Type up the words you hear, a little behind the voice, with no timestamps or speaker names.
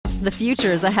The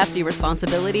future is a hefty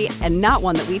responsibility and not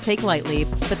one that we take lightly.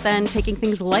 But then taking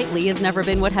things lightly has never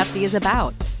been what Hefty is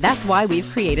about. That's why we've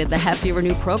created the Hefty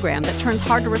Renew program that turns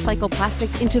hard-to-recycle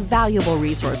plastics into valuable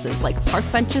resources like park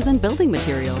benches and building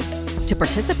materials. To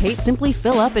participate, simply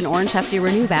fill up an orange Hefty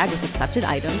Renew bag with accepted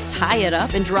items, tie it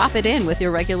up, and drop it in with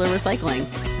your regular recycling.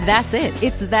 That's it.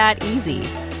 It's that easy.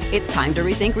 It's time to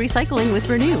rethink recycling with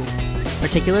Renew.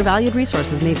 Particular valued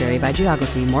resources may vary by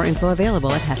geography. More info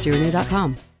available at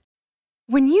heftyrenew.com.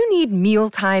 When you need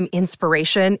mealtime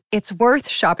inspiration, it's worth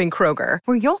shopping Kroger,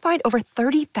 where you'll find over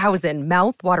 30,000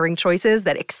 mouth-watering choices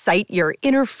that excite your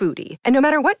inner foodie. And no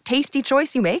matter what tasty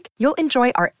choice you make, you'll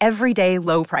enjoy our everyday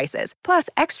low prices, plus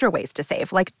extra ways to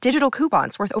save, like digital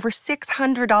coupons worth over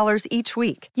 $600 each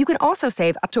week. You can also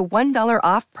save up to $1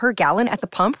 off per gallon at the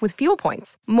pump with fuel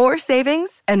points. More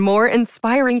savings and more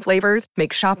inspiring flavors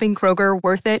make shopping Kroger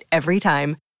worth it every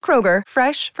time. Kroger,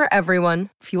 fresh for everyone.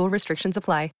 Fuel restrictions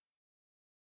apply.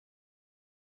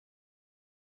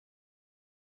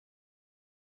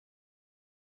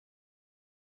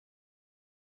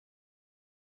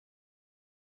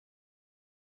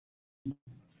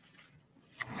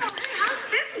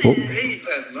 Oh,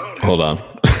 hold on.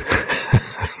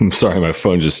 I'm sorry, my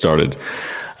phone just started.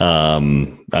 I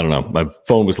don't know. My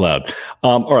phone was loud.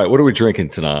 All right, what are we drinking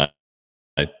tonight?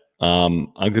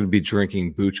 I'm going to be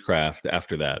drinking Boochcraft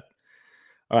after that.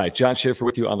 All right, John Schaefer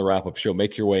with you on the wrap-up show.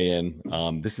 Make your way in.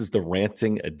 This is the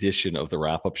ranting edition of the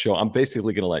wrap-up show. I'm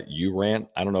basically going to let you rant.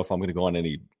 I don't know if I'm going to go on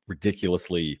any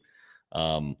ridiculously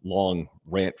long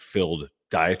rant-filled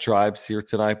diatribes here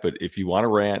tonight, but if you want to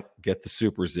rant, get the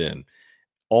supers in.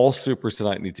 All supers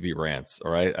tonight need to be rants,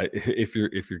 all right? If you're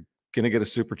going to get a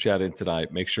super chat in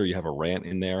tonight, make sure you have a rant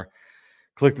in there.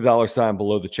 Click the $sign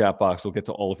below the chat box. We'll get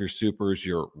to all of your supers,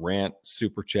 your rant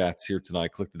super chats here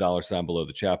tonight. Click the $sign below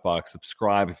the chat box.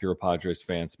 Subscribe if you're a Padres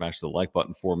fan. Smash the like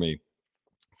button for me.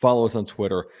 Follow us on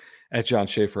Twitter at John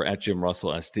Schaefer, at Jim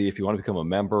Russell SD. If you want to become a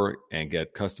member and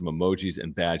get custom emojis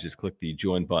and badges, click the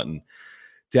join button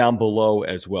down below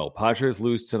as well. Padres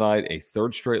lose tonight, a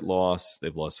third straight loss.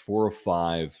 They've lost 4 of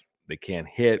 5. They can't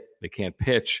hit. They can't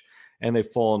pitch. And they've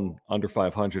fallen under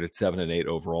 500 at 7-8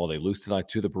 overall. They lose tonight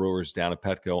to the Brewers down at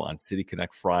Petco on City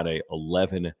Connect Friday,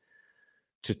 11-2.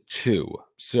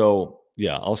 So,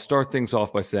 yeah, I'll start things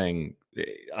off by saying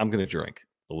I'm going to drink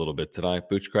a little bit tonight.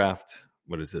 Boochcraft,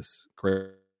 what is this?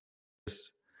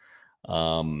 Chris?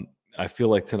 I feel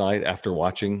like tonight, after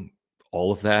watching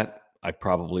all of that, I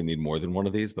probably need more than one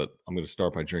of these, but I'm going to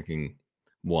start by drinking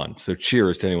one. So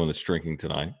cheers to anyone that's drinking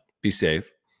tonight. Be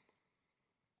safe.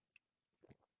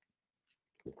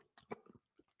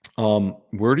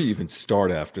 Where do you even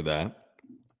start after that?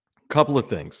 Couple of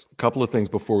things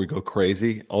before we go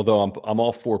crazy. Although I'm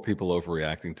all for people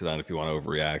overreacting tonight. If you want to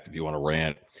overreact, if you want to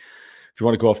rant, if you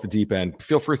want to go off the deep end,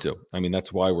 feel free to. I mean,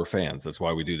 that's why we're fans. That's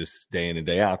why we do this day in and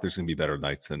day out. There's going to be better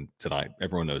nights than tonight.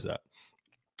 Everyone knows that.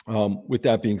 With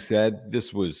that being said,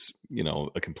 this was,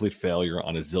 a complete failure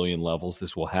on a zillion levels.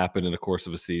 This will happen in the course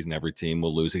of a season. Every team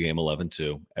will lose a game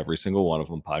 11-2. Every single one of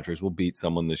them. Padres will beat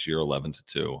someone this year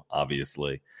 11-2,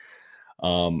 obviously.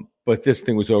 But this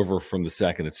thing was over from the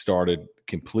second it started,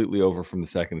 completely over from the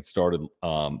second it started.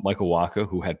 Michael Wacha,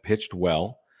 who had pitched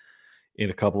well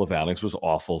in a couple of outings, was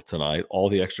awful tonight. All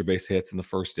the extra base hits in the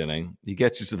first inning. He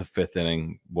gets you to the fifth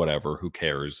inning, whatever, who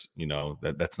cares?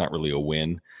 That's not really a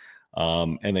win.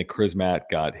 And then Chris Matt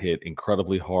got hit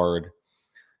incredibly hard.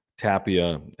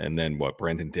 Tapia, and then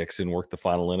Brandon Dixon worked the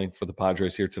final inning for the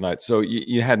Padres here tonight. So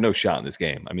you had no shot in this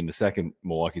game. I mean, the second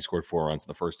Milwaukee scored 4 runs in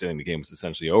the first inning, the game was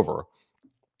essentially over.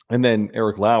 And then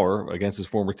Eric Lauer against his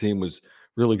former team was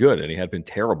really good, and he had been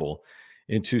terrible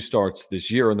in 2 starts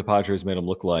this year, and the Padres made him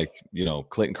look like,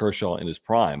 Clayton Kershaw in his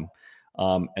prime.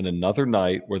 And another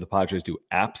night where the Padres do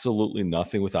absolutely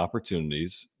nothing with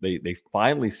opportunities. They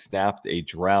finally snapped a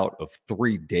drought of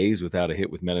 3 days without a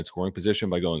hit with men in scoring position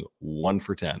by going 1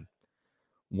 for 10.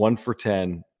 1 for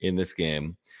 10 in this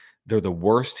game. They're the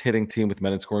worst hitting team with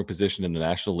men in scoring position in the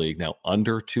National League, now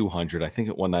under 200, I think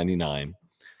at 199.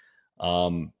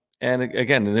 And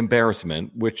again, an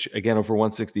embarrassment, which again, over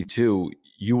 162,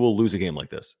 you will lose a game like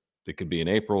this. It could be in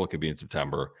April, it could be in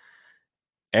September.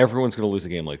 Everyone's going to lose a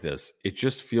game like this. It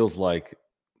just feels like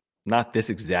not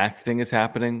this exact thing is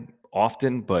happening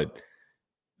often, but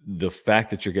the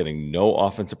fact that you're getting no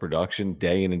offensive production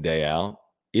day in and day out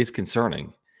is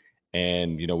concerning.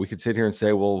 And, we could sit here and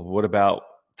say, well, what about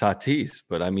Tatis?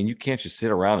 But, I mean, you can't just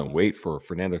sit around and wait for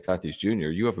Fernando Tatis Jr.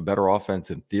 You have a better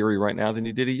offense in theory right now than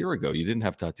you did a year ago. You didn't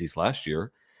have Tatis last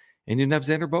year, and you didn't have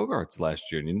Xander Bogaerts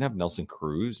last year, and you didn't have Nelson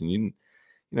Cruz, and you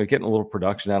getting a little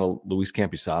production out of Luis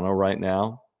Campusano right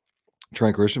now.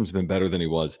 Trent Grisham's been better than he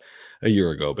was a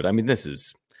year ago. But I mean, this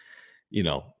is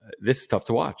tough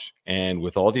to watch. And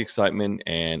with all the excitement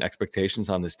and expectations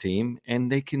on this team,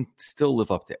 and they can still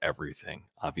live up to everything.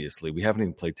 Obviously, we haven't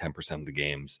even played 10% of the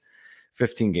games.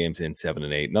 15 games in,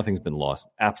 7-8. Nothing's been lost.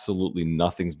 Absolutely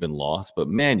nothing's been lost. But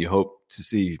man, you hope to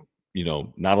see,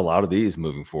 not a lot of these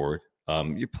moving forward.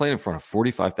 You're playing in front of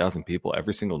 45,000 people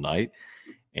every single night,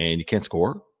 and you can't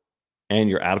score, and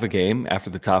you're out of a game after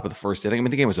the top of the first inning. I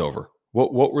mean, the game was over.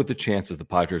 What were the chances the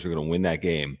Padres were going to win that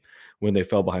game when they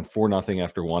fell behind 4-0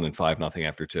 after 1 and 5-0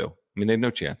 after 2? I mean, they had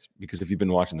no chance, because if you've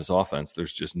been watching this offense,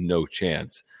 there's just no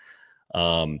chance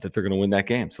that they're going to win that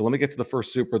game. So let me get to the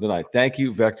first super of the night. Thank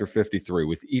you, Vector53.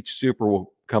 With each super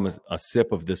will come a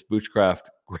sip of this Boochcraft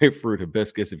grapefruit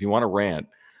hibiscus. If you want to rant,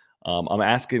 I'm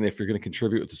asking if you're going to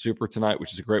contribute with the super tonight,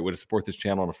 which is a great way to support this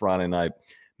channel on a Friday night.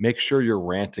 Make sure you're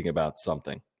ranting about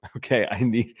something. Okay,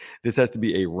 this has to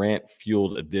be a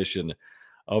rant-fueled edition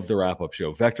of the wrap-up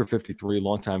show. Vector53,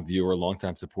 longtime viewer,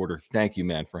 longtime supporter. Thank you,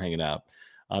 man, for hanging out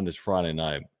on this Friday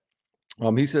night.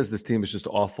 He says this team is just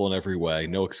awful in every way.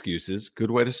 No excuses. Good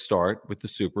way to start with the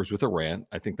supers with a rant.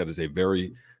 I think that is a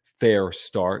very fair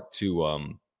start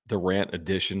to the rant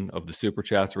edition of the super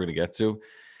chats we're going to get to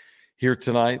here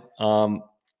tonight.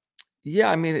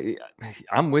 Yeah, I mean,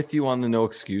 I'm with you on the no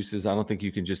excuses. I don't think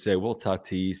you can just say, well,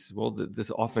 Tatis,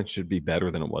 this offense should be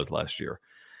better than it was last year.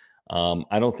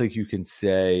 I don't think you can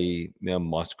say,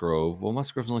 Musgrove. Well,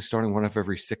 Musgrove's only starting one of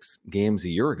every 6 games a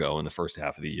year ago in the first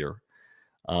half of the year.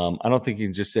 I don't think you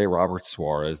can just say Robert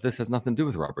Suarez. This has nothing to do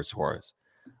with Robert Suarez.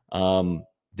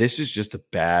 This is just a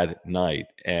bad night.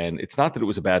 And it's not that it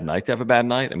was a bad night to have a bad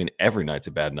night. I mean, every night's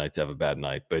a bad night to have a bad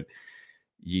night. But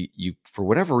you for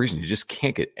whatever reason, you just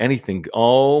can't get anything.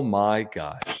 Oh, my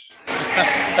gosh.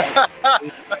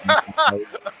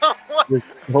 Just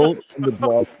hold in the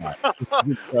broadcast.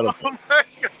 Oh, my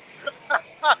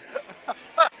God.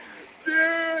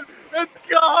 Dude, let's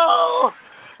go.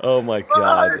 Oh, my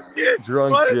God.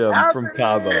 Drunk Jim from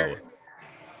Cabo.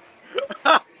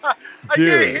 I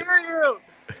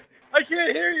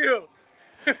can't hear you.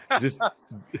 Just,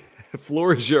 the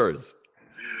floor is yours.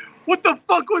 What the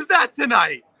fuck was that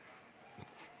tonight?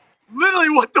 Literally,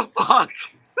 what the fuck?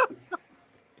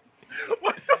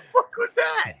 What the fuck was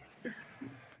that?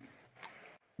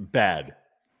 Bad.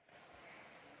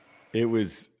 It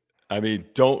was,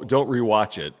 don't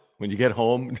rewatch it. When you get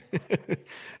home,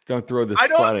 don't throw this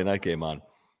Friday night game on.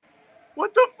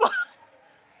 What the fuck?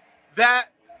 That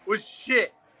was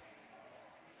shit.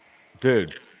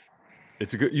 Dude,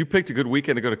 you picked a good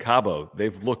weekend to go to Cabo.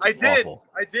 They've looked awful.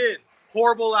 I did.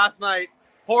 Horrible last night.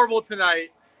 Horrible tonight.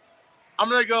 I'm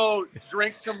going to go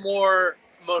drink some more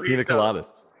mojitos. Pina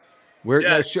coladas.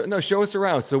 Show us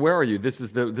around. So where are you? This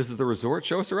is the resort.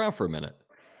 Show us around for a minute.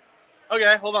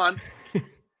 Okay, hold on.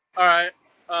 All right.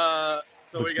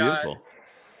 So looks we got, beautiful.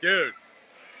 Dude,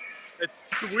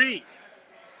 it's sweet.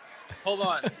 Hold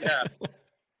on. Yeah.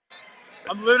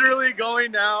 I'm literally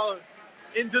going now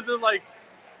into the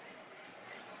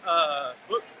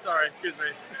whoops, sorry, excuse me.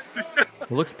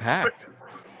 It looks packed.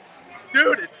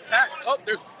 Dude, it's packed. Oh,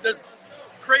 there's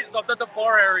crazy stuff at the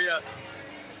bar area.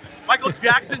 Michael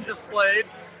Jackson just played.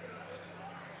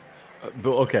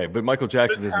 But Michael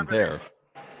Jackson isn't there.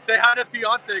 Say hi to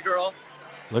Fiance Girl.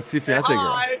 Let's see Fiance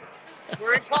Girl.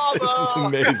 We're in Cabo. This is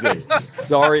amazing.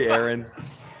 Sorry, Aaron.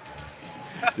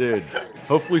 Dude,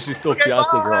 hopefully she's still Fiance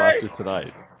Girl after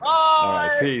tonight. Bye. All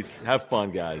right, peace. Have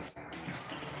fun, guys.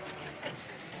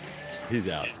 He's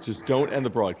out. Just don't end the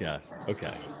broadcast.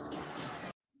 Okay.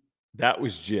 That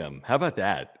was Jim. How about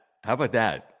that?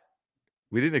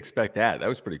 We didn't expect that. That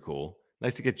was pretty cool.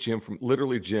 Nice to get Jim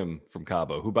from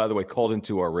Cabo, who, by the way, called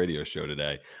into our radio show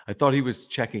today. I thought he was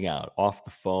checking out off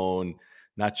the phone,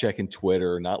 not checking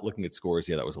Twitter, not looking at scores.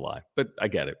 Yeah, that was a lie. But I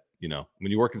get it.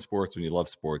 When you work in sports, when you love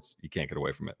sports, you can't get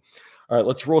away from it. All right,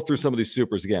 let's roll through some of these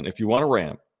supers again. If you want to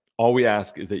rant, all we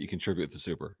ask is that you contribute with the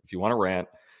super. If you want to rant,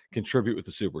 contribute with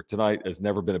the super. Tonight has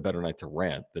never been a better night to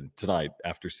rant than tonight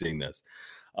after seeing this.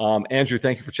 Andrew,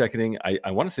 thank you for checking in.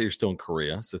 I want to say you're still in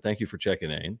Korea, so thank you for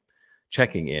checking in.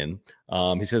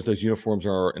 He says those uniforms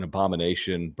are an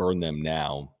abomination. Burn them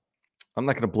now. I'm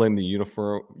not going to blame the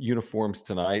uniforms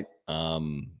tonight.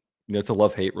 It's a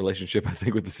love-hate relationship, I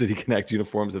think, with the City Connect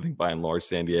uniforms. I think by and large,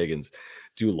 San Diegans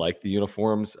do like the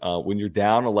uniforms. When you're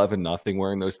down 11-0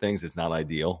 wearing those things, it's not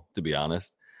ideal, to be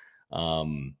honest.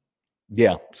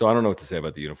 Yeah, so I don't know what to say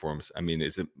about the uniforms. I mean,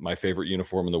 is it my favorite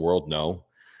uniform in the world? No.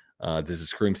 Does it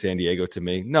scream San Diego to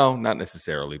me? No, not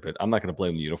necessarily, but I'm not going to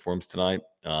blame the uniforms tonight.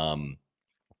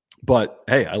 But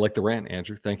hey, I like the rant,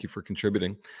 Andrew. Thank you for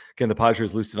contributing. Again, the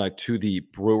Padres lose tonight to the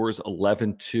Brewers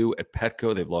 11-2 at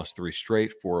Petco. They've lost 3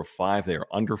 straight, 4 of 5. They are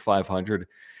under 500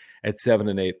 at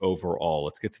 7-8 overall.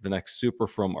 Let's get to the next super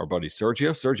from our buddy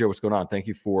Sergio. Sergio, what's going on? Thank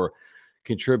you for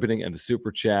contributing in the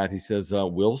super chat. He says,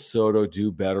 will Soto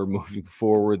do better moving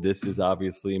forward? This is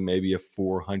obviously maybe a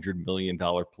 $400 million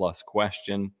plus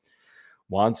question.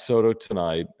 Juan Soto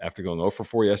tonight, after going 0 for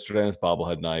 4 yesterday on his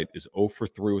bobblehead night, is 0 for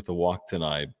 3 with the walk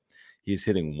tonight. He's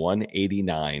hitting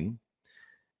 189.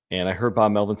 And I heard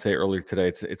Bob Melvin say earlier today,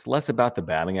 it's less about the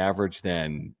batting average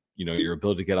than, your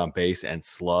ability to get on base and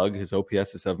slug. His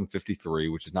OPS is 753,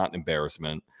 which is not an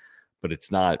embarrassment, but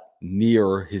it's not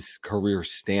near his career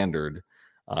standard.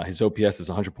 His OPS is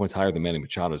 100 points higher than Manny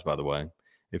Machado's, by the way,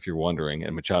 if you're wondering.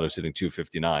 And Machado's hitting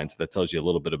 259. So that tells you a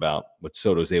little bit about what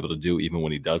Soto's able to do even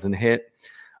when he doesn't hit.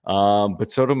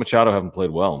 But Soto and Machado haven't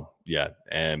played well yet.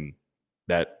 And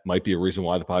that might be a reason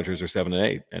why the Padres are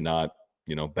 7-8 and not,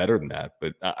 better than that.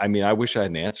 But I mean, I wish I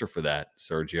had an answer for that,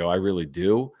 Sergio. I really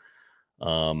do.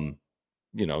 The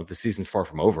season's far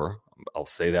from over. I'll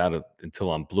say that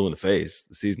until I'm blue in the face.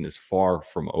 The season is far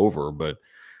from over, but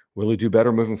will he do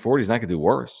better moving forward? He's not going to do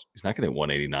worse. He's not going to hit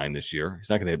 189 this year. He's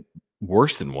not going to hit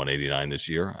worse than 189 this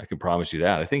year. I can promise you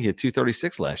that. I think he hit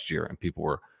 236 last year, and people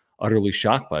were utterly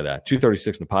shocked by that.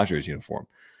 236 in the Padres uniform.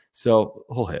 So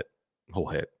he'll hit.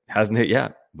 Hasn't hit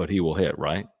yet, but he will hit,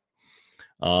 right?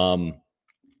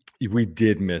 We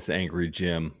did miss Angry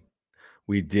Jim.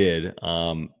 We did.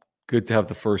 Good to have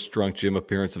the first Drunk Jim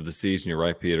appearance of the season. You're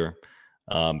right, Peter.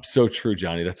 So true,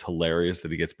 Johnny. That's hilarious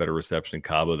that he gets better reception in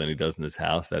Cabo than he does in his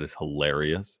house. That is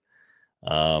hilarious.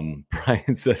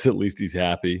 Brian says at least he's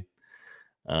happy.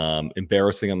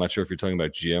 Embarrassing. I'm not sure if you're talking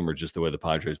about Jim or just the way the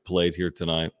Padres played here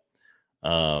tonight.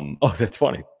 Oh, that's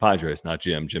funny. Padres, not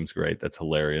Jim. Jim's great. That's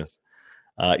hilarious.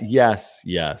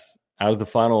 Yes. Out of the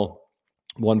final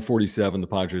 147, the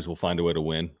Padres will find a way to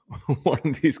win one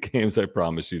of these games. I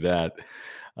promise you that.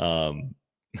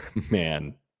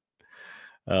 Man.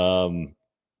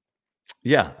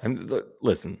 Yeah. And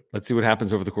listen, let's see what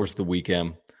happens over the course of the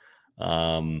weekend.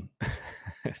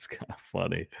 It's kind of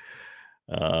funny.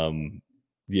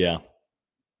 Yeah.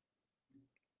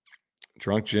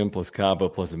 Drunk Jim plus Cabo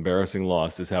plus embarrassing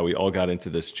loss is how we all got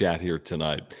into this chat here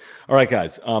tonight. All right,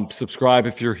 guys, subscribe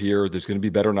if you're here. There's going to be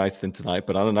better nights than tonight,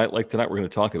 but on a night like tonight, we're going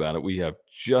to talk about it. We have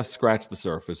just scratched the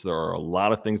surface. There are a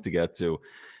lot of things to get to,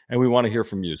 and we want to hear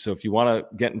from you. So if you want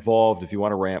to get involved, if you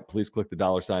want to rant, please click the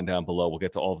 $ down below. We'll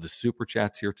get to all of the super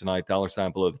chats here tonight.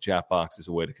 $ below the chat box is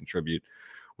a way to contribute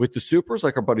with the supers,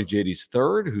 like our buddy JD's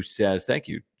Third, who says, thank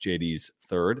you, JD's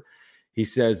Third. He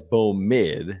says, Bo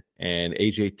Mid and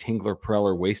AJ Tingler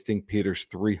Preller wasting Peter's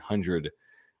 $300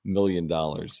 million.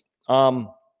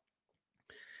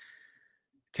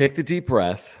 Take the deep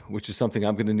breath, which is something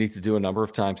I'm going to need to do a number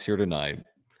of times here tonight.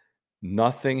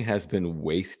 Nothing has been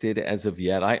wasted as of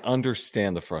yet. I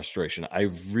understand the frustration.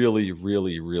 I really,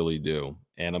 really, really do.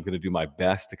 And I'm going to do my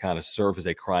best to kind of serve as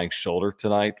a crying shoulder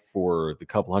tonight for the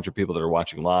couple hundred people that are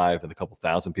watching live and the couple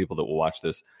thousand people that will watch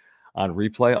this on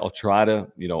replay. I'll try to,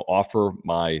 offer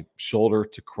my shoulder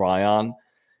to cry on.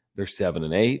 They're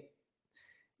 7-8.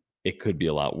 It could be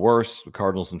a lot worse. The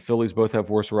Cardinals and Phillies both have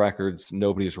worse records.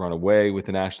 Nobody has run away with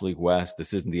the National League West.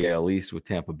 This isn't the AL East with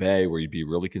Tampa Bay, where you'd be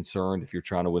really concerned if you're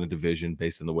trying to win a division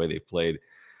based on the way they've played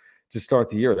to start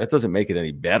the year. That doesn't make it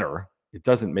any better. It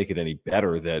doesn't make it any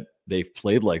better that they've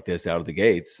played like this out of the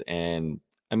gates. And,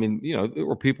 I mean, there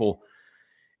were people,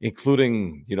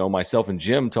 including, myself and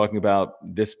Jim, talking about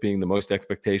this being the most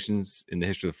expectations in the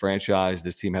history of the franchise,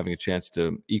 this team having a chance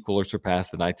to equal or surpass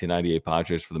the 1998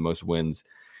 Padres for the most wins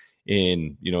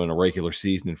in a regular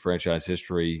season in franchise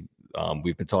history.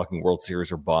 We've been talking World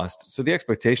Series or bust. So the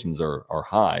expectations are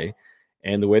high.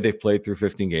 And the way they've played through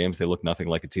 15 games, they look nothing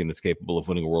like a team that's capable of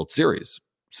winning a World Series.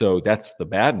 So that's the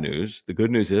bad news. The good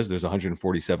news is there's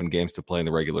 147 games to play in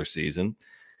the regular season.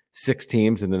 6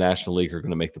 teams in the National League are going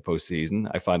to make the postseason.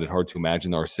 I find it hard to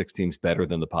imagine there are 6 teams better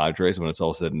than the Padres when it's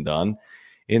all said and done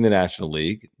in the National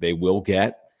League. They will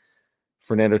get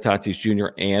Fernando Tatis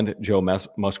Jr. and Joe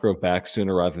Musgrove back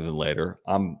sooner rather than later.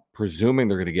 I'm presuming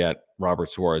they're going to get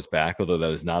Robert Suarez back, although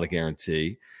that is not a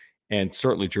guarantee. And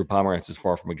certainly Drew Pomeranz is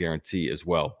far from a guarantee as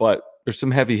well. But there's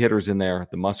some heavy hitters in there,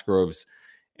 the Musgroves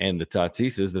and the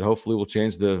Tatises, that hopefully will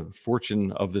change the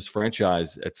fortune of this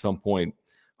franchise at some point,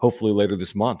 hopefully later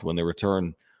this month when they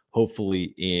return,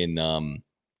 hopefully in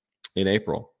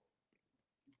April.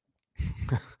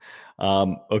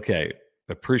 Okay,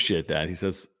 appreciate that. He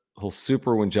says he'll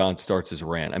super when John starts his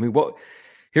rant. I mean,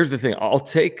 here's the thing. I'll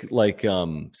take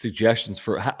suggestions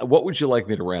for what would you like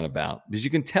me to rant about? Because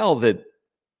you can tell that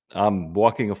I'm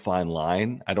walking a fine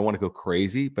line. I don't want to go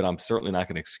crazy, but I'm certainly not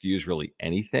going to excuse really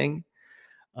anything.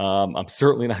 I'm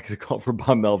certainly not going to call for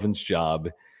Bob Melvin's job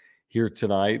here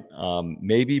tonight.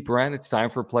 Maybe, Brent, it's time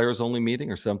for a players-only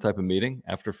meeting or some type of meeting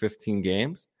after 15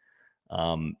 games.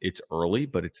 It's early,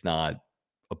 but it's not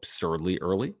absurdly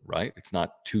early, right? It's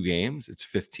not 2 games. It's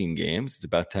 15 games. It's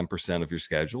about 10% of your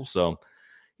schedule. So,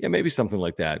 yeah, maybe something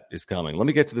like that is coming. Let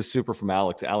me get to the super from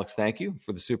Alex. Alex, thank you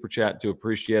for the super chat. Do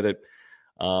appreciate it.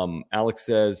 Alex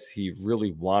says he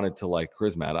really wanted to like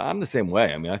Chris Matt. I'm the same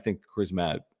way. I mean, I think Chris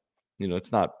Matt,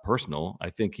 it's not personal. I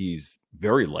think he's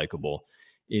very likable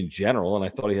in general, and I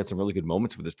thought he had some really good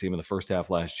moments for this team in the first half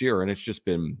last year, and it's just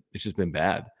been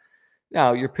bad.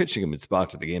 Now, you're pitching him in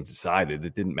spots where the game's decided.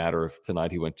 It didn't matter if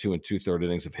tonight he went 2 2/3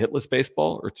 innings of hitless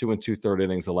baseball or 2 2/3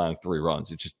 innings allowing 3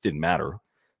 runs. It just didn't matter.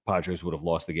 Padres would have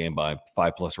lost the game by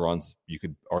 5+ runs. You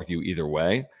could argue either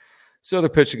way. So they're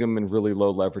pitching him in really low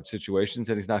leverage situations,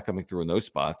 and he's not coming through in those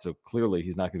spots. So clearly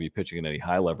he's not going to be pitching in any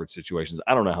high leverage situations.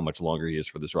 I don't know how much longer he is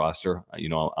for this roster.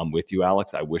 I'm with you,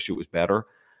 Alex. I wish it was better.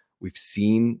 We've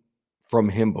seen from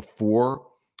him before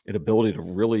an ability to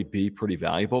really be pretty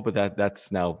valuable, but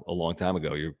that's now a long time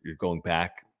ago. You're going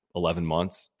back 11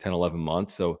 months.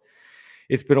 So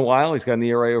it's been a while. He's got an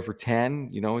ERA over 10.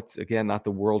 It's, again, not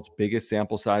the world's biggest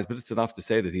sample size, but it's enough to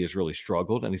say that he has really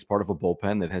struggled, and he's part of a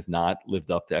bullpen that has not lived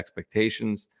up to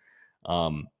expectations.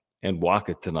 And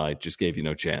Waka tonight just gave you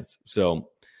no chance. So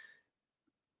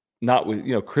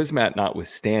Chris Matt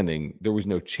notwithstanding, there was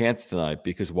no chance tonight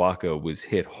because Waka was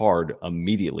hit hard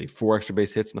immediately. 4 extra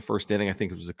base hits in the first inning. I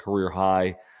think it was a career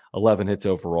high. 11 hits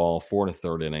overall, 4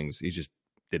 1/3 innings. He just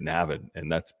didn't have it,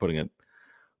 and that's putting it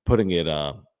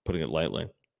lightly.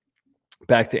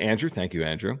 Back to Andrew. Thank you,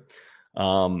 Andrew.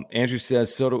 Andrew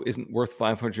says Soto isn't worth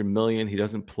 $500 million. He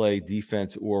doesn't play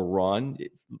defense or run.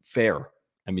 Fair.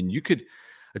 I mean,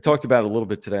 I talked about it a little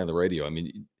bit today on the radio. I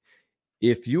mean,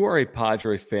 if you are a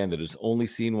Padres fan that has only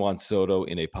seen Juan Soto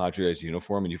in a Padres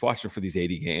uniform, and you've watched him for these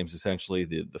 80 games, essentially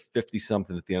the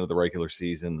 50-something at the end of the regular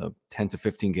season, the 10 to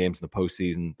 15 games in the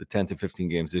postseason, the 10 to 15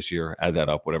 games this year, add that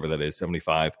up, whatever that is,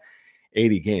 75,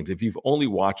 80 games. If you've only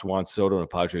watched Juan Soto in a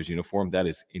Padres uniform, that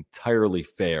is entirely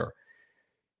fair.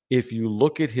 If you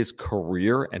look at his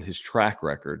career and his track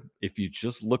record, if you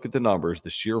just look at the numbers, the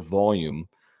sheer volume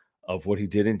of what he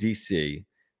did in D.C.,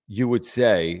 you would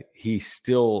say he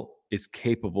still is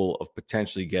capable of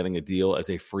potentially getting a deal as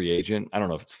a free agent. I don't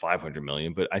know if it's $500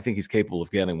 million, but I think he's capable of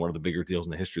getting one of the bigger deals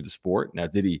in the history of the sport. Now,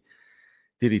 did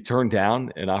he turn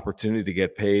down an opportunity to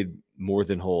get paid more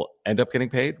than he'll end up getting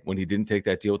paid when he didn't take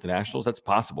that deal with the Nationals? That's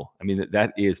possible. I mean,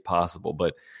 that is possible.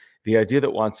 But the idea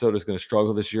that Juan Soto is going to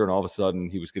struggle this year and all of a sudden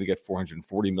he was going to get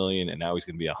 $440 million and now he's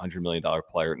going to be a $100 million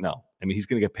player. No, I mean, he's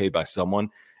going to get paid by someone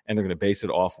and they're going to base it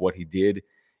off what he did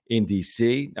in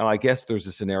DC. Now, I guess there's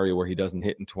a scenario where he doesn't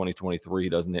hit in 2023, he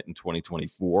doesn't hit in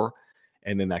 2024,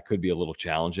 and then that could be a little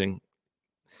challenging.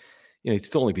 He'd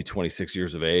still only be 26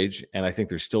 years of age, and I think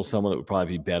there's still someone that would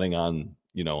probably be betting on,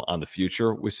 on the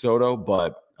future with Soto.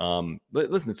 But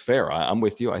listen, it's fair. I'm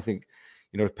with you. I think,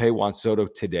 to pay Juan Soto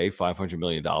today $500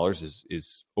 million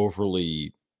is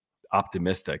overly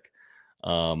optimistic,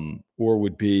 or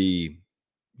would be,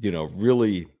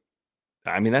 really.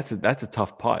 I mean, that's a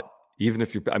tough putt. Even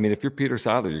if you're Peter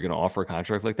Seidler, you're going to offer a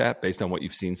contract like that based on what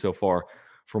you've seen so far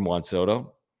from Juan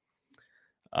Soto.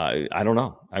 I don't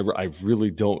know. I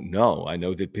really don't know. I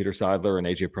know that Peter Seidler and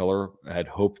AJ Preller had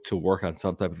hoped to work on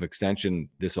some type of extension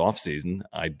this offseason.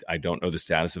 I don't know the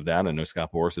status of that. I know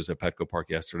Scott Boras was at Petco Park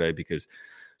yesterday because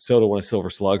Soto won a Silver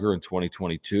Slugger in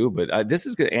 2022. But this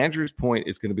is good. Andrew's point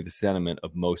is going to be the sentiment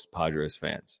of most Padres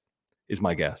fans, is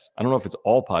my guess. I don't know if it's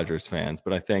all Padres fans,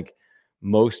 but I think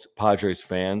most Padres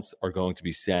fans are going to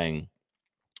be saying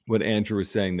what Andrew is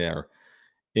saying there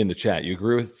in the chat. You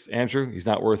agree with Andrew? He's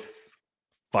not worth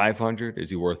 500.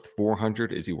 Is he worth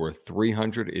 400? Is he worth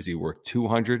 300? Is he worth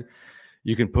 200?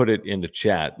 You can put it in the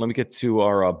chat. Let me get to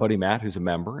our buddy Matt, who's a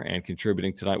member and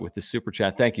contributing tonight with the super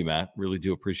chat. Thank you, Matt. Really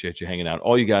do appreciate you hanging out.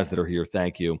 All you guys that are here,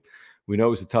 thank you. We know it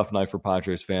was a tough night for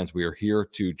Padres fans. We are here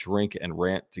to drink and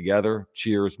rant together.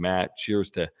 Cheers, Matt.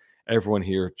 Cheers to everyone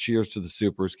here. Cheers to the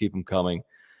supers. Keep them coming,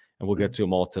 and we'll get to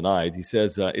them all tonight. He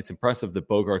says, it's impressive that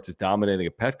Bogaerts is dominating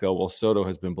at Petco while Soto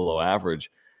has been below average.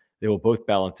 They will both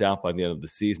balance out by the end of the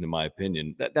season, in my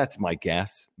opinion. That's my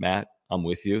guess, Matt. I'm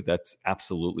with you. That's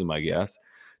absolutely my guess.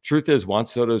 Truth is, Juan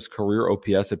Soto's career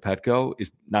OPS at Petco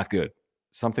is not good.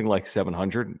 Something like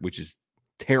 700, which is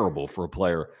terrible for a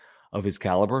player of his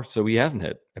caliber. So he hasn't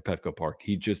hit at Petco Park.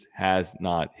 He just has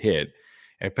not hit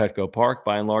at Petco Park.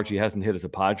 By and large, he hasn't hit as a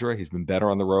Padre. He's been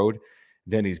better on the road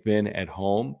than he's been at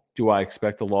home. Do I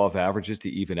expect the law of averages to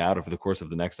even out over the course of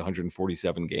the next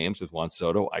 147 games with Juan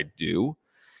Soto? I do.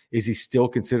 Is he still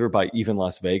considered by even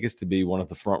Las Vegas to be one of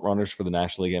the front runners for the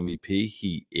National League MVP?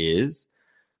 He is.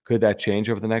 Could that change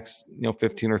over the next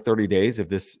 15 or 30 days if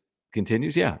this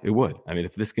continues? Yeah, it would. I mean,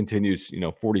 if this continues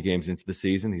 40 games into the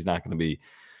season, he's not going to be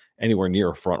anywhere near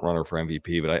a front runner for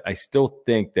MVP. But I still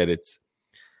think that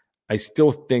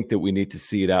we need to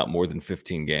see it out more than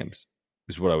 15 games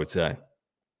is what I would say.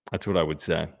 That's what I would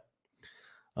say.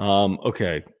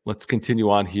 Okay, let's continue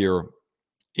on here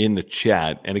in the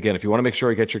chat. And again, if you want to make sure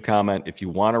I get your comment, if you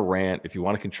want to rant, if you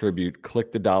want to contribute,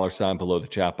 click the $ below the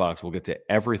chat box. We'll get to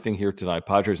everything here tonight.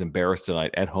 Padres embarrassed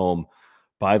tonight at home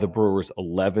by the Brewers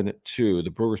 11-2. The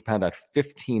Brewers pound out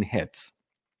 15 hits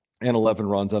and 11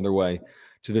 runs on their way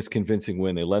to this convincing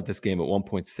win. They led this game at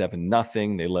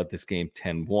 1.7-0. They led this game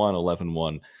 10-1,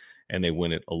 11-1, and they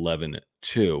win it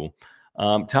 11-2.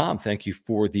 Tom, thank you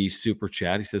for the super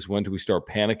chat. He says, when do we start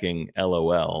panicking?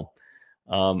 LOL.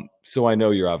 So I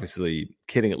know you're obviously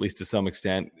kidding, at least to some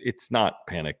extent. It's not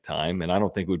panic time, and I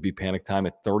don't think it would be panic time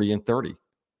at 30-30,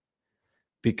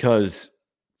 because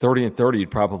 30-30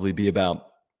 would probably be about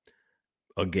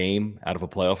a game out of a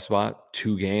playoff spot,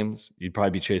 2 games. You'd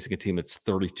probably be chasing a team that's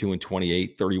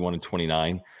 32-28,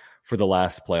 31-29 for the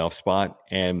last playoff spot.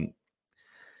 And,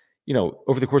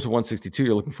 over the course of 162,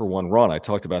 you're looking for one run. I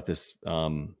talked about this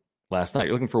last night.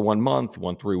 You're looking for 1 month,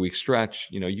 1 3-week stretch.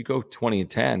 You go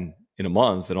 20-10 in a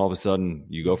month, and all of a sudden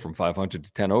you go from 500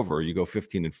 to 10 over. You go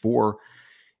 15-4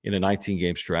 in a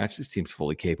 19-game stretch. This team's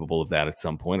fully capable of that at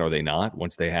some point, are they not?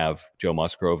 Once they have Joe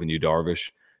Musgrove and Yu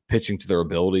Darvish pitching to their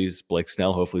abilities, Blake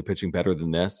Snell hopefully pitching better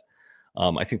than this.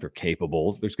 I think they're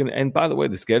capable. And by the way,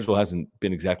 the schedule hasn't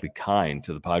been exactly kind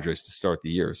to the Padres to start the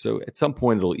year. So at some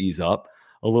point it'll ease up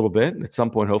a little bit. And at some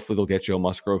point, hopefully they'll get Joe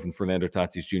Musgrove and Fernando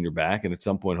Tatis Jr. back. And at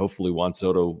some point, hopefully Juan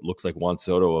Soto looks like Juan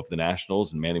Soto of the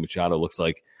Nationals, and Manny Machado looks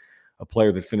like a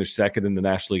player that finished second in the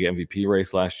National League MVP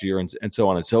race last year, and so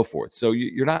on and so forth. So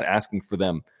you're not asking for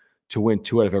them to win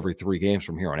 2 out of every 3 games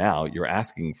from here on out. You're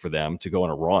asking for them to go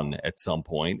on a run at some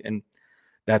point, and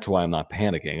that's why I'm not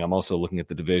panicking. I'm also looking at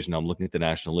the division. I'm looking at the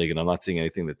National League, and I'm not seeing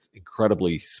anything that's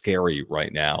incredibly scary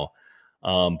right now.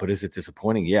 But is it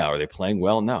disappointing? Yeah. Are they playing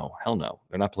well? No. Hell no.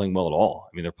 They're not playing well at all.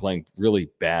 I mean, they're playing really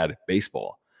bad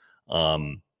baseball.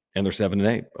 And they're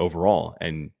 7-8 overall.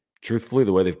 And truthfully,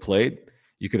 the way they've played,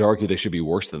 you could argue they should be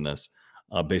worse than this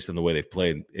based on the way they've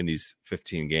played in these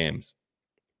 15 games.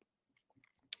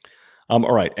 All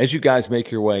right. As you guys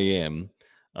make your way in,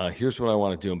 here's what I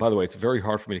want to do. And by the way, it's very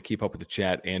hard for me to keep up with the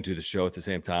chat and do the show at the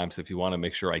same time. So if you want to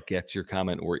make sure I get to your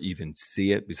comment or even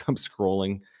see it, because I'm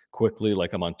scrolling quickly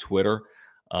like I'm on Twitter,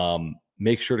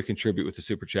 make sure to contribute with the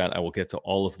super chat. I will get to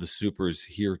all of the supers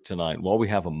here tonight. While we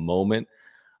have a moment,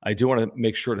 I do want to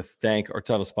make sure to thank our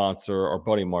title sponsor, our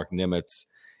buddy Mark Nimitz.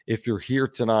 If you're here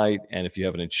tonight and if you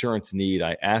have an insurance need,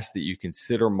 I ask that you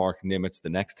consider Mark Nimitz the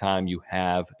next time you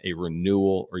have a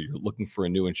renewal or you're looking for a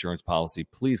new insurance policy.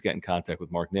 Please get in contact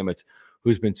with Mark Nimitz,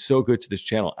 who's been so good to this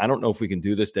channel. I don't know if we can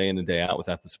do this day in and day out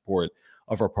without the support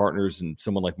of our partners and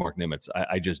someone like Mark Nimitz.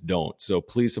 I just don't. So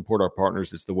please support our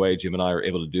partners. It's the way Jim and I are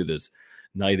able to do this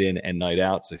night in and night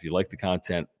out. So if you like the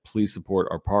content, please support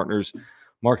our partners.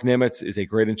 Mark Nimitz is a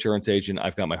great insurance agent.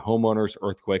 I've got my homeowners,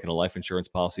 earthquake, and a life insurance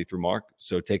policy through Mark.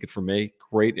 So take it from me.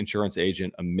 Great insurance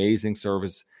agent, amazing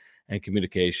service and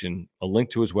communication. A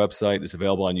link to his website is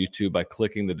available on YouTube by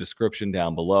clicking the description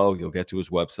down below. You'll get to his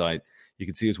website. You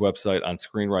can see his website on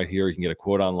screen right here. You can get a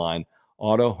quote online.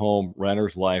 Auto, home,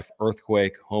 renters, life,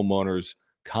 earthquake, homeowners,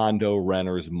 condo,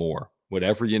 renters, more.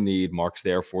 Whatever you need, Mark's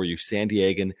there for you. San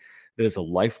Diegan, that is a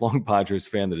lifelong Padres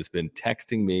fan that has been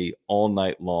texting me all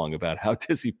night long about how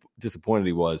disappointed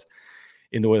he was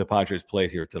in the way the Padres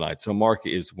played here tonight. So Mark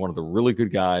is one of the really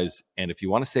good guys. And if you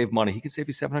want to save money, he can save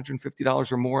you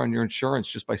 $750 or more on your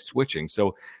insurance just by switching.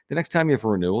 So the next time you have a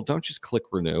renewal, don't just click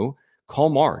renew. Call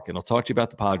Mark, and he'll talk to you about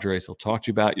the Padres. He'll talk to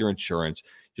you about your insurance.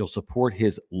 You'll support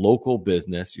his local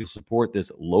business. You'll support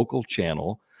this local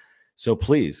channel. So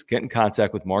please get in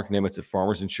contact with Mark Nimitz at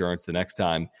Farmers Insurance the next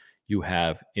time you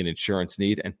have an insurance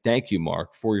need. And thank you,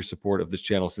 Mark, for your support of this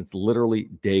channel since literally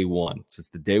day one. Since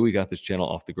the day we got this channel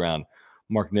off the ground,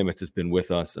 Mark Nimitz has been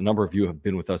with us. A number of you have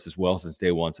been with us as well since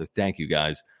day one. So thank you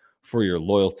guys for your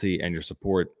loyalty and your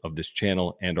support of this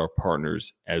channel and our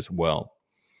partners as well.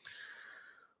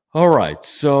 All right,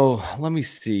 so let me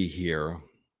see here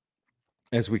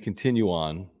as we continue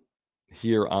on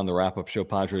here on the wrap-up show.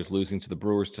 Padres losing to the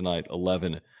Brewers tonight,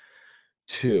 11-2.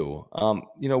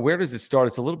 Where does it start?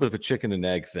 It's a little bit of a chicken and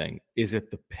egg thing. Is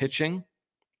it the pitching,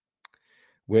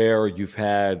 where you've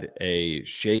had a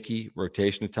shaky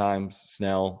rotation at times?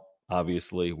 Snell,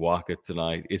 Obviously, Waka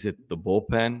tonight. Is it the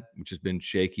bullpen, which has been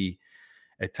shaky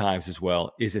at times as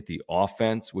well? Is it the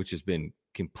offense, which has been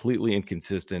completely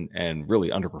inconsistent and really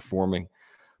underperforming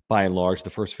by and large the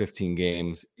first 15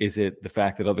 games? Is it the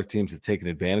fact that other teams have taken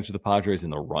advantage of the Padres in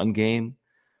the run game?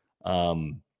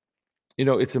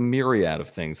 It's a myriad of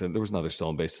things. And there was another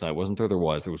stolen base tonight, wasn't there? There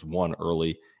was one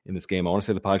early in this game. I want to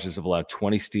say the Padres have allowed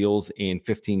 20 steals in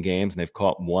 15 games, and they've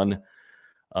caught one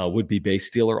would-be base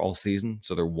stealer all season.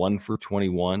 So they're 1 for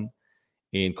 21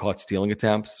 in caught stealing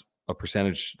attempts, a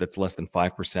percentage that's less than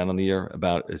 5% on the year,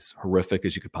 about as horrific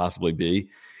as you could possibly be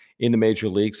in the major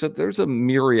league. So there's a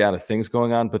myriad of things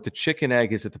going on, but the chicken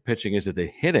egg, is it the pitching? Is it the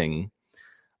hitting?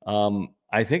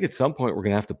 I think at some point we're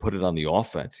going to have to put it on the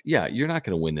offense. Yeah, you're not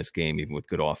going to win this game even with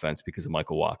good offense because of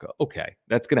Michael Waka. Okay,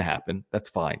 that's going to happen. That's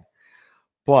fine.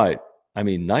 But, I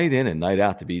mean, night in and night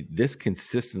out to be this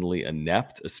consistently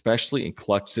inept, especially in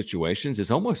clutch situations,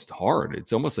 is almost hard.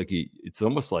 It's almost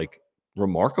like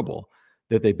remarkable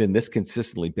that they've been this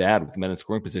consistently bad with men in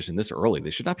scoring position this early. They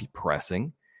should not be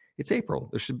pressing. It's April.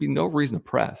 There should be no reason to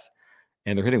press.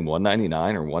 And they're hitting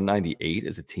 199 or 198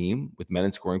 as a team with men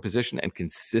in scoring position and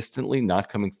consistently not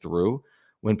coming through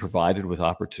when provided with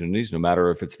opportunities, no matter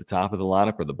if it's the top of the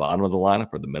lineup or the bottom of the lineup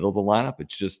or the middle of the lineup.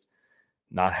 It's just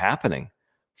not happening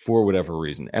for whatever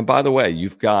reason. And by the way,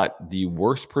 you've got the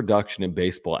worst production in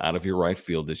baseball out of your right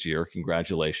field this year.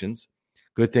 Congratulations.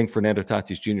 Good thing Fernando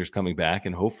Tatis Jr. is coming back,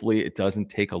 and hopefully it doesn't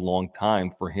take a long time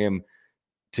for him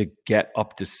to get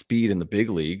up to speed in the big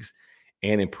leagues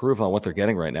and improve on what they're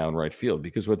getting right now in right field,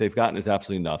 because what they've gotten is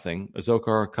absolutely nothing.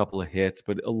 Azokar, a couple of hits,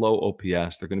 but a low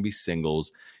OPS. They're going to be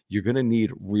singles. You're going to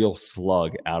need real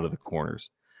slug out of the corners.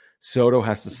 Soto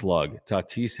has to slug.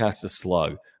 Tatis has to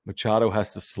slug. Machado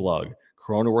has to slug.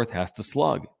 Cronenworth has to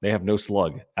slug. They have no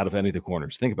slug out of any of the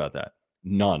corners. Think about that.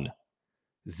 None.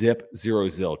 Zip, zero,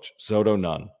 zilch. Soto,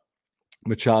 none.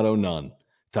 Machado, none.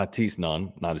 Tatis,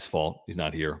 none. Not his fault. He's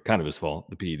not here. Kind of his fault.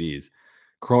 The PEDs.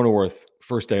 Cronenworth,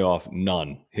 first day off,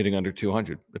 none. Hitting under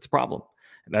 200. That's a problem.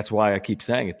 And that's why I keep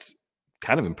saying it's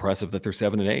kind of impressive that they're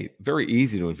 7-8. Very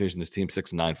easy to envision this team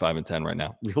 6-9, 5-10 right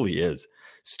now. Really is.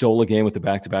 Stole a game with the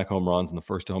back-to-back home runs in the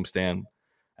first homestand.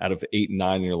 Out of 8 and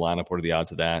 9 in your lineup, what are the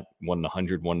odds of that? 1 in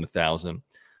 100, 1 in 1,000.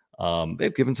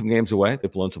 They've given some games away.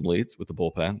 They've blown some leads with the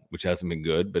bullpen, which hasn't been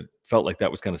good, but felt like that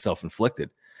was kind of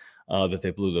self-inflicted. That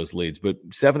they blew those leads. But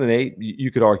 7-8,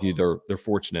 you could argue they're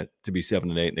fortunate to be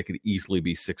 7-8, and they could easily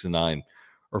be 6-9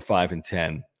 or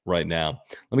 5-10 right now.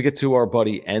 Let me get to our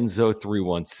buddy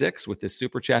Enzo316 with this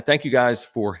super chat. Thank you guys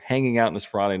for hanging out on this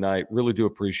Friday night. Really do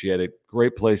appreciate it.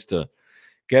 Great place to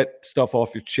get stuff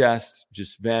off your chest,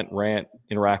 just vent, rant,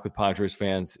 interact with Padres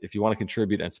fans. If you want to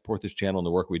contribute and support this channel and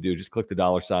the work we do, just click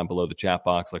the $sign below the chat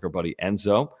box, like our buddy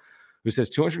Enzo, who says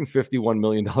 $251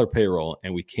 million payroll,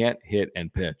 and we can't hit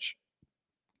and pitch.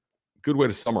 Good way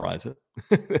to summarize it.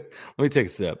 Let me take a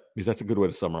sip, because that's a good way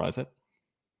to summarize it.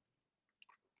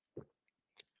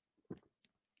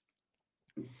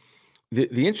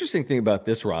 The interesting thing about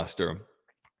this roster,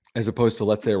 as opposed to,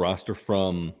 let's say, a roster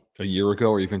from a year ago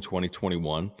or even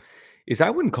 2021, is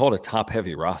I wouldn't call it a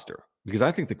top-heavy roster, because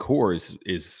I think the core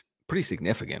is pretty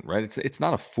significant, right? It's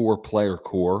not a 4-player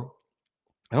core.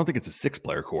 I don't think it's a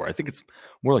 6-player core. I think it's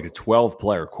more like a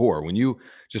 12-player core. When you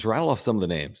just rattle off some of the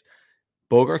names,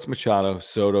 Bogarts, Machado,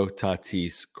 Soto,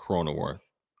 Tatis, Cronenworth,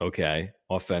 okay,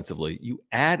 offensively. You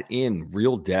add in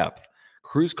real depth.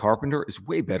 Cruz Carpenter is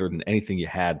way better than anything you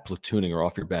had platooning or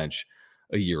off your bench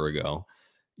a year ago.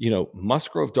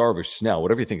 Musgrove, Darvish, Snell,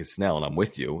 whatever you think of Snell, and I'm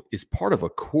with you, is part of a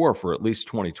core for at least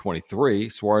 2023.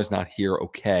 Suarez not here,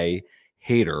 okay.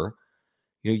 Hader.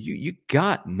 You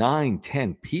got 9,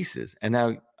 10 pieces. And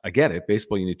now, I get it.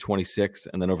 Baseball, you need 26.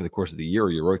 And then over the course of the year,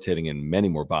 you're rotating in many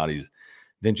more bodies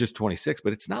than just 26.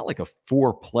 But it's not like a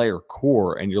 4-player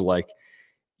core. And you're like,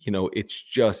 it's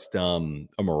just a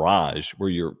mirage where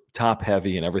you're top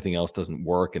heavy and everything else doesn't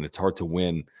work. And it's hard to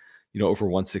win, over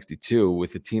 162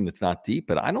 with a team that's not deep.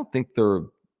 But I don't think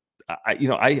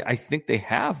I think they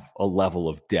have a level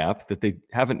of depth that they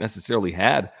haven't necessarily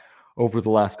had over the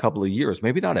last couple of years.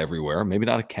 Maybe not everywhere, maybe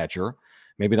not a catcher,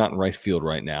 maybe not in right field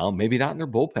right now, maybe not in their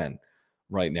bullpen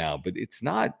right now, but it's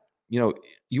not,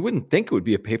 you wouldn't think it would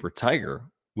be a paper tiger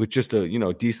with just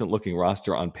a, decent looking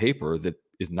roster on paper that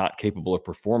is not capable of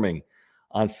performing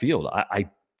on field. I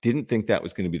didn't think that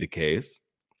was going to be the case,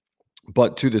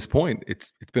 but to this point,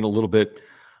 it's been a little bit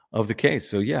of the case.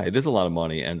 So yeah, it is a lot of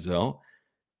money, Enzo.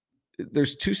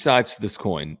 There's two sides to this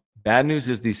coin. Bad news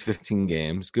is these 15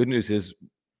 games. Good news is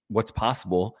what's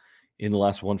possible in the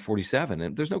last 147.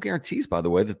 And there's no guarantees, by the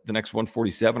way, that the next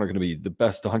 147 are going to be the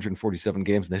best 147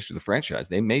 games in the history of the franchise.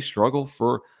 They may struggle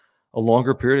for a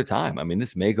longer period of time. I mean,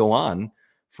 this may go on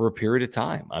for a period of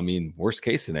time. I mean, worst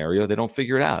case scenario, they don't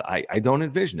figure it out. I don't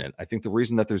envision it. I think the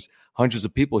reason that there's hundreds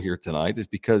of people here tonight is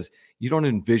because you don't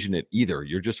envision it either.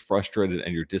 You're just frustrated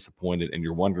and you're disappointed and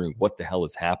you're wondering what the hell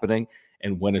is happening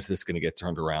and when is this going to get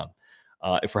turned around.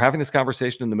 If we're having this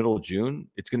conversation in the middle of June,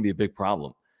 it's going to be a big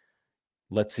problem.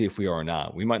 Let's see if we are or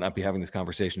not. We might not be having this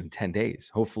conversation in 10 days.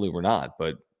 Hopefully we're not,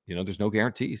 but there's no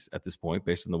guarantees at this point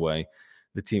based on the way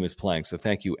the team is playing. So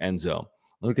thank you, Enzo.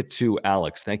 Look at to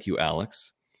Alex. Thank you,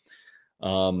 Alex.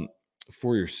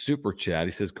 For your super chat,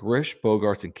 he says Grish,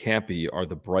 Bogarts, and Campy are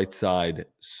the bright side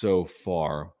so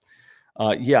far.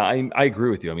 Yeah, I agree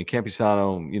with you. I mean,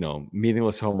 Campusano,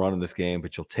 meaningless home run in this game,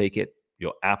 but you'll take it.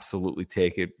 You'll absolutely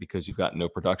take it because you've got no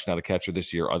production out of catcher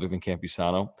this year other than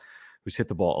Campusano, who's hit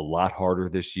the ball a lot harder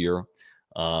this year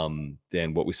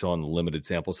than what we saw in the limited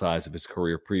sample size of his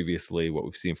career previously, what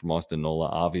we've seen from Austin Nola,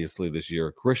 obviously, this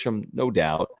year. Grisham, no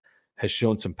doubt, has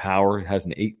shown some power, has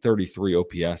an 833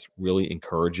 OPS, really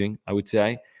encouraging, I would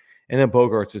say. And then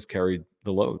Bogarts has carried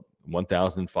the load,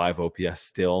 1,005 OPS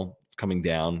still. It's coming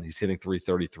down. He's hitting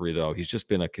 333, though. He's just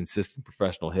been a consistent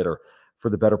professional hitter for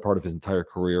the better part of his entire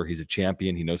career. He's a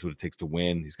champion. He knows what it takes to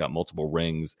win. He's got multiple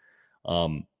rings.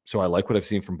 So I like what I've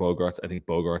seen from Bogarts. I think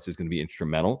Bogarts is going to be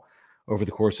instrumental over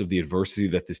the course of the adversity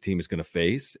that this team is going to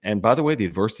face. And by the way, the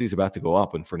adversity is about to go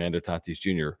up when Fernando Tatis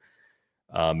Jr.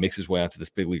 Makes his way onto this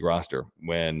big league roster,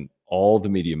 when all the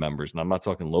media members, and I'm not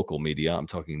talking local media, I'm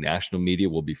talking national media,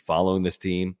 will be following this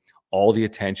team. All the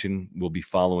attention will be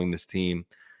following this team.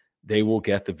 They will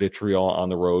get the vitriol on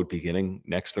the road beginning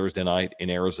next Thursday night in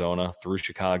Arizona, through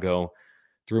Chicago,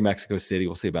 through Mexico City.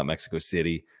 We'll see about Mexico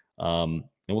City. And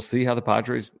we'll see how the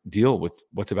Padres deal with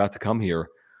what's about to come here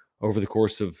over the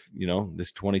course of,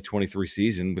 this 2023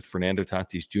 season, with Fernando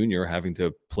Tatis Jr. having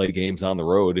to play games on the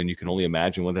road. And you can only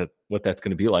imagine what that's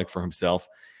going to be like for himself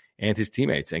and his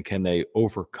teammates. And can they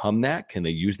overcome that? Can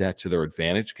they use that to their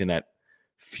advantage? Can that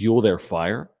fuel their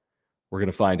fire? We're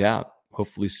going to find out,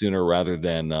 hopefully sooner rather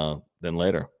than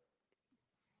later.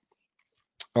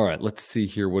 All right, let's see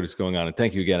here what is going on. And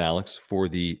thank you again, Alex, for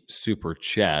the super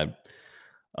chat.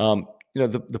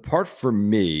 The part for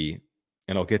me,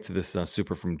 and I'll get to this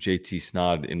super from JT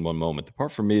Snod in one moment. The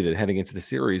part for me that heading into the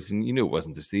series, and you knew it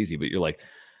wasn't this easy, but you're like,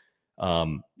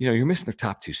 you're missing their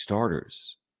top two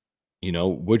starters.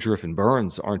 Woodruff and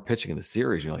Burns aren't pitching in the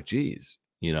series. You're like, geez,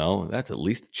 that's at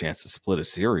least a chance to split a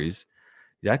series.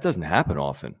 That doesn't happen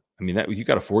often. I mean, you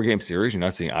got a 4-game series. You're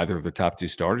not seeing either of the top two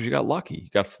starters. You got lucky. You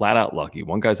got flat out lucky.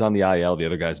 One guy's on the IL. The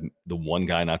other guy's the one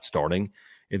guy not starting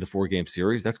in the 4-game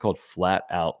series. That's called flat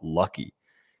out lucky.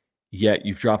 Yet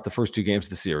you've dropped the first 2 games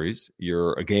of the series.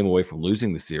 You're a game away from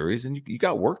losing the series, and you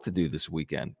got work to do this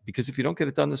weekend. Because if you don't get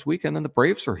it done this weekend, then the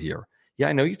Braves are here. Yeah,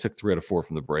 I know you took 3 out of 4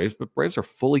 from the Braves, but Braves are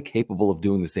fully capable of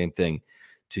doing the same thing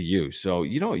to you. So,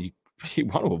 you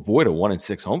want to avoid a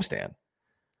 1-6 homestand.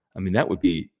 I mean, that would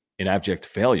be an abject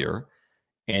failure.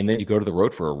 And then you go to the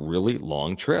road for a really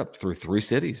long trip through 3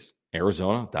 cities.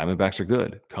 Arizona, Diamondbacks are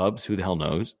good. Cubs, who the hell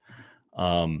knows?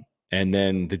 And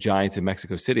then the Giants in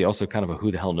Mexico City, also kind of a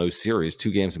who the hell knows series. 2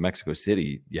 games in Mexico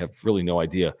City. You have really no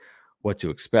idea what to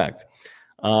expect.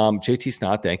 JT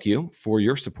Snot, thank you for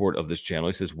your support of this channel.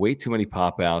 He says, way too many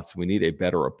pop-outs. We need a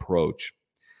better approach.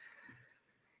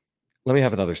 Let me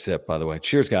have another sip, by the way.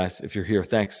 Cheers, guys. If you're here,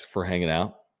 thanks for hanging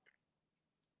out.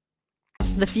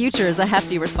 The future is a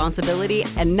hefty responsibility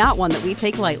and not one that we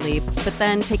take lightly. But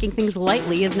then taking things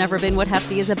lightly has never been what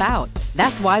Hefty is about.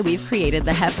 That's why we've created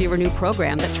the Hefty Renew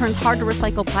program that turns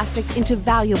hard-to-recycle plastics into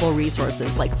valuable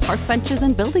resources like park benches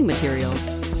and building materials.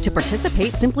 To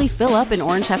participate, simply fill up an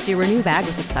orange Hefty Renew bag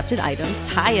with accepted items,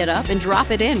 tie it up, and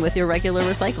drop it in with your regular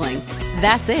recycling.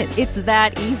 That's it. It's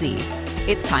that easy.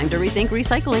 It's time to rethink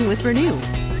recycling with Renew.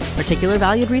 Particular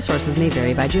valued resources may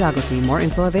vary by geography. More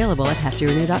info available at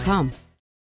heftyrenew.com.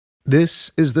 This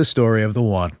is the story of the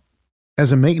one.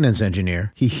 As a maintenance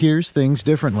engineer, he hears things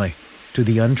differently. To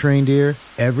the untrained ear,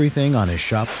 everything on his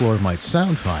shop floor might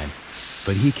sound fine,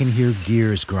 but he can hear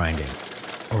gears grinding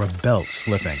or a belt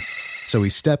slipping. So he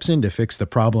steps in to fix the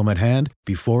problem at hand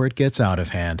before it gets out of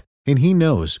hand. And he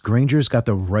knows Grainger's got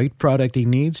the right product he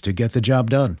needs to get the job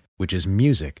done, which is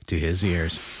music to his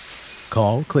ears.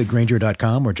 Call, click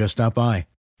Grainger.com, or just stop by.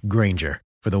 Grainger,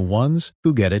 for the ones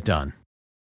who get it done.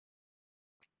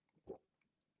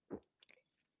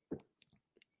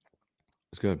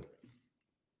 It's good.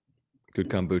 Good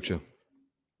kombucha.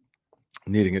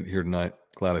 Needing it here tonight.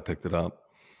 Glad I picked it up.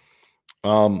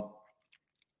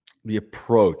 The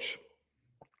approach.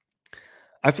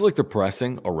 I feel like they're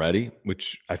pressing already,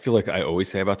 which I feel like I always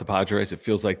say about the Padres. It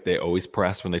feels like they always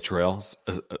press when they trail,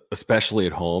 especially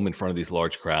at home in front of these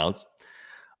large crowds.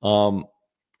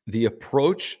 The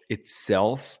approach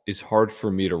itself is hard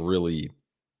for me to really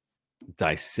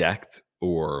dissect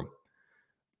or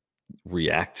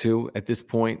react to at this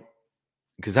point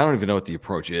because I don't even know what the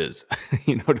approach is,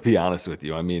 to be honest with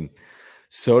you. I mean,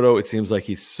 Soto, it seems like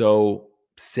he's so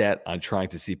set on trying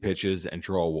to see pitches and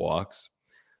draw walks.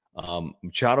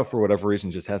 Machado, for whatever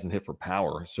reason, just hasn't hit for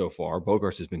power so far.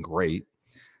 Bogarts has been great.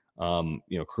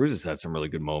 Cruz has had some really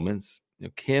good moments.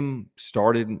 Kim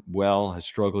started well, has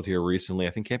struggled here recently.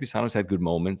 I think Campusano's had good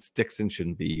moments. Dixon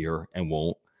shouldn't be here and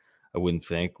won't, I wouldn't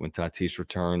think, when Tatis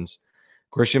returns.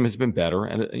 Grisham has been better.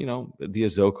 And, the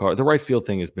Azokar, the right field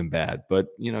thing has been bad. But,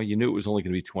 you knew it was only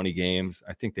going to be 20 games.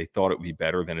 I think they thought it would be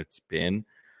better than it's been.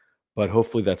 But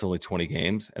hopefully that's only 20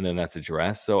 games, and then that's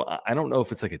addressed. So I don't know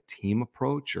if it's like a team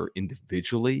approach or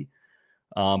individually.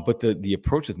 But the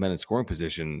approach with men in scoring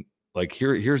position, like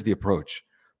here's the approach.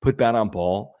 Put bat on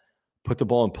ball, put the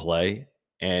ball in play,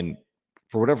 and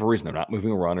for whatever reason, they're not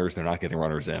moving runners. They're not getting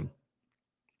runners in.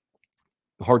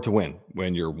 Hard to win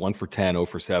when you're 1 for 10, 0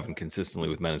 for 7 consistently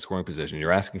with men in scoring position.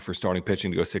 You're asking for starting pitching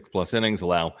to go 6+ innings,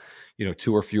 allow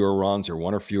 2 or fewer runs or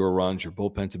 1 or fewer runs, your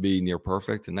bullpen to be near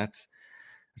perfect, and it's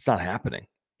not happening.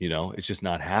 It's just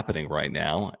not happening right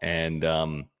now, and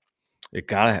you're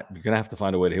gonna have to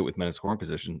find a way to hit with men in scoring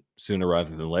position sooner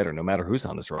rather than later. No matter who's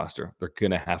on this roster, they're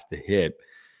gonna have to hit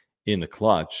in the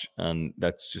clutch, and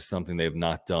that's just something they have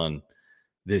not done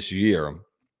this year.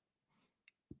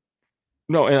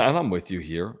 No, and I'm with you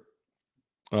here.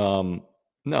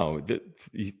 No,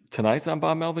 tonight's on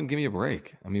Bob Melvin. Give me a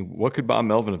break. I mean, what could Bob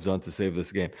Melvin have done to save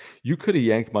this game? You could have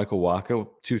yanked Michael Wacha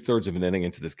 2/3 of an inning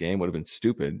into this game. Would have been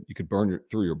stupid. You could burn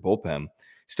through your bullpen.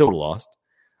 Still would have lost.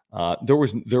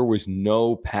 There was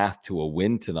no path to a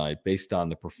win tonight based on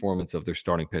the performance of their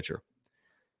starting pitcher,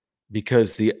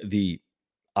 because the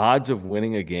odds of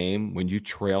winning a game when you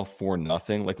trail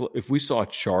 4-0, like if we saw a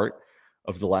chart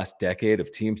of the last decade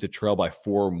of teams that trail by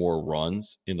 4 or more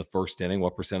runs in the first inning,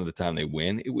 what percent of the time they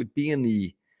win, it would be in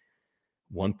the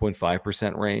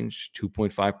 1.5% range,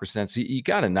 2.5%. So you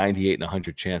got a 98 and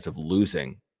 100 chance of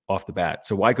losing off the bat.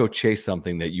 So why go chase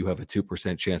something that you have a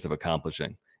 2% chance of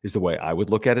accomplishing is the way I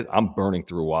would look at it. I'm burning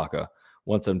through Wacha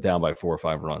once I'm down by 4 or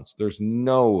 5 runs. There's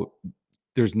no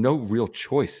real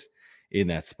choice in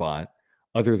that spot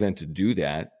other than to do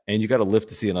that. And you got to live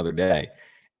to see another day.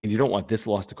 And you don't want this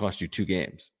loss to cost you 2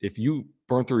 games. If you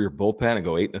burn through your bullpen and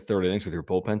go 8 1/3 innings with your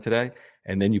bullpen today,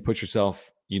 and then you put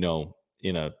yourself, in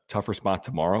a tougher spot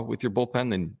tomorrow with your bullpen,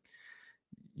 then,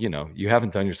 you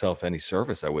haven't done yourself any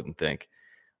service, I wouldn't think.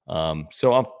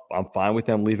 So I'm fine with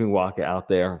them leaving Wacha out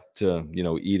there to,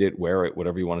 eat it, wear it,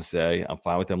 whatever you want to say. I'm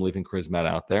fine with them leaving Crismatt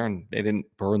out there, and they didn't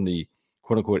burn the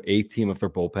quote unquote A team of their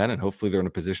bullpen. And hopefully they're in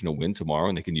a position to win tomorrow,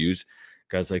 and they can use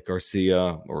guys like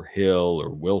Garcia or Hill or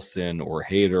Wilson or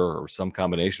Hader or some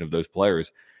combination of those players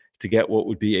to get what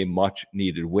would be a much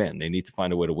needed win. They need to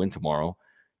find a way to win tomorrow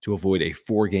to avoid a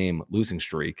 4-game losing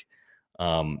streak.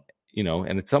 And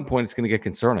at some point it's going to get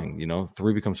concerning.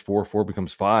 3 becomes 4, 4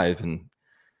 becomes 5, and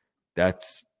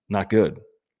that's not good.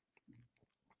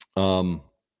 Let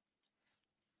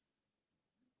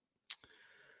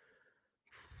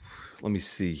me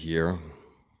see here.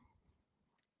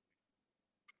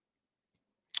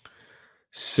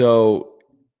 So,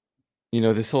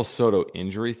 this whole Soto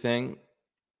injury thing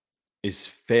is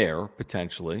fair,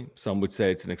 potentially. Some would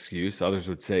say it's an excuse. Others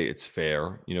would say it's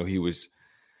fair. He was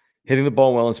hitting the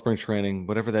ball well in spring training,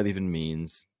 whatever that even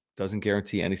means. Doesn't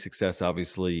guarantee any success,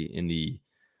 obviously, in the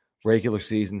regular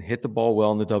season. Hit the ball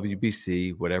well in the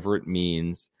WBC, whatever it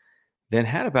means. Then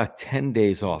had about 10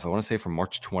 days off. I want to say from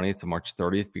March 20th to March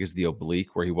 30th because of the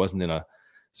oblique, where he wasn't in a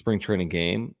spring training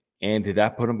game. And did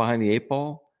that put him behind the 8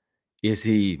 ball? Is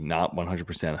he not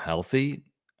 100% healthy?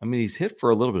 I mean, he's hit for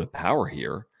a little bit of power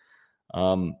here.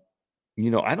 I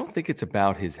don't think it's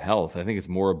about his health. I think it's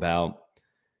more about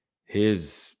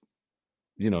his,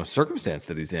 circumstance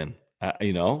that he's in.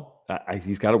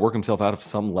 He's got to work himself out of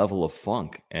some level of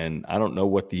funk. And I don't know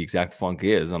what the exact funk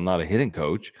is. I'm not a hitting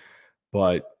coach.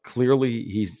 But clearly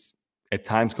he's at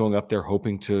times going up there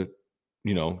hoping to,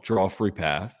 draw a free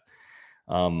pass.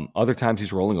 Other times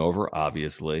he's rolling over,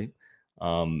 obviously.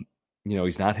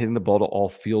 He's not hitting the ball to all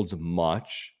fields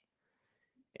much.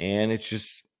 And it's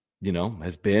just,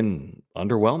 has been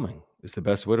underwhelming is the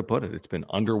best way to put it. It's been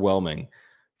underwhelming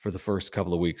for the first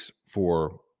couple of weeks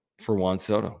for Juan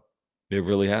Soto. It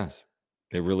really has.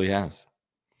 It really has.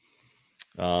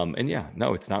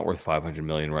 It's not worth $500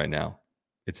 million right now.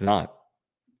 It's not.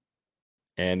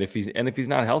 And if he's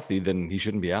not healthy, then he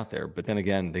shouldn't be out there. But then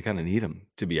again, they kind of need him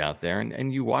to be out there.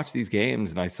 And you watch these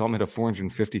games, and I saw him hit a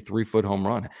 453-foot home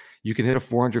run. You can hit a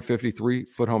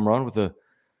 453-foot home run with a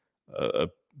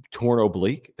torn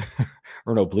oblique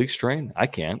or an oblique strain? I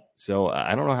can't. So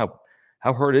I don't know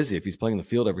how hurt is he if he's playing in the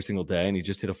field every single day and he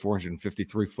just hit a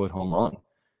 453-foot home run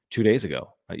 2 days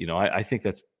ago. I think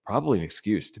that's probably an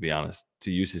excuse, to be honest,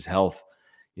 to use his health.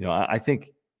 I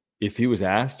think if he was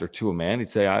asked or to a man, he'd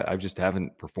say, I just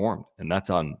haven't performed. And that's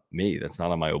on me. That's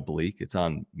not on my oblique. It's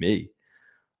on me.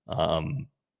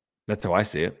 That's how I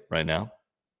see it right now.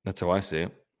 That's how I see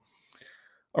it.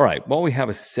 All right. While we have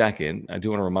a second, I do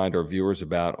want to remind our viewers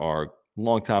about our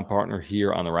longtime partner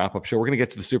here on the wrap-up show. We're going to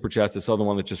get to the Super Chats. I saw the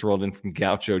one that just rolled in from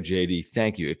Gaucho JD.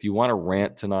 Thank you. If you want to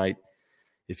rant tonight,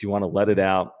 if you want to let it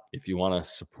out, if you want to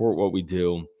support what we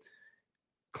do,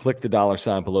 click the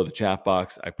 $ below the chat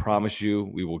box. I promise you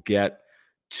we will get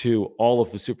to all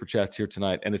of the Super Chats here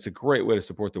tonight. And it's a great way to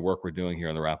support the work we're doing here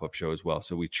on the wrap-up show as well.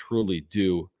 So we truly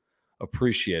do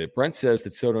appreciate it. Brent says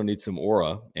that Soto needs some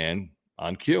Aura, and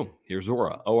on cue, here's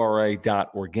Aura.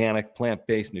 ORA.organic,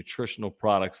 plant-based nutritional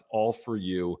products, all for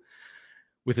you.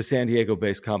 With a San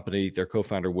Diego-based company, their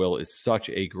co-founder, Will, is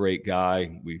such a great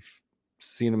guy. We've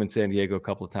seen him in San Diego a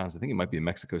couple of times. I think he might be in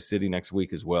Mexico City next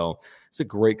week as well. It's a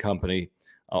great company.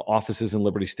 Offices in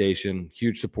Liberty Station,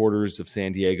 huge supporters of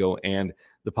San Diego and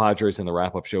the Padres in the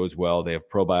wrap-up show as well. They have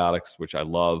probiotics, which I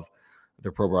love.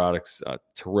 Their probiotics,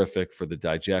 terrific for the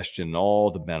digestion and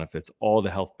all the benefits, all the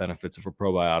health benefits of a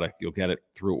probiotic. You'll get it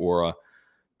through Aura.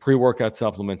 Pre-workout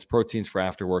supplements, proteins for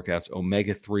after workouts,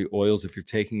 omega-3 oils. If you're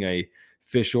taking a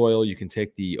fish oil, you can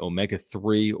take the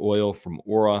omega-3 oil from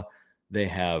Aura. They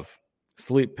have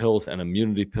sleep pills and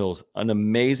immunity pills. An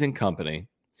amazing company.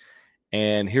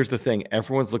 And here's the thing.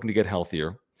 Everyone's looking to get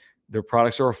healthier. Their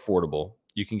products are affordable.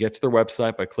 You can get to their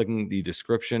website by clicking the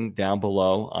description down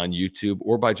below on YouTube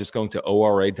or by just going to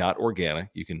ORA.organic.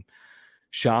 You can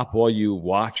shop while you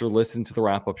watch or listen to the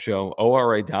wrap-up show.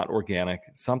 ORA.organic,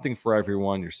 something for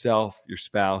everyone, yourself, your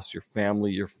spouse, your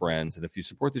family, your friends. And if you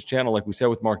support this channel, like we said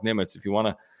with Mark Nimitz, if you want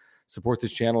to support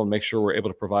this channel and make sure we're able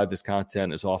to provide this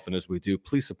content as often as we do,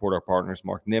 please support our partners,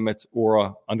 Mark Nimitz,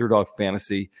 Aura, Underdog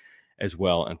Fantasy as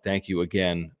well. And thank you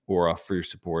again, Aura, for your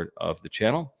support of the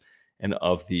channel and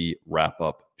of the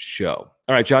wrap-up show.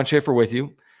 All right, John Schaefer with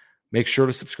you. Make sure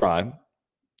to subscribe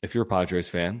if you're a Padres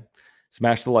fan.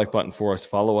 Smash the like button for us.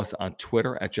 Follow us on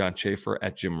Twitter at John Schaefer,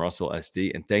 at Jim Russell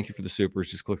SD. And thank you for the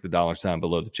supers. Just click the $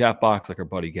 below the chat box, like our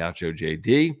buddy Gaucho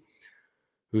JD,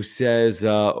 who says,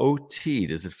 OT,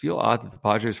 does it feel odd that the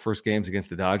Padres' first games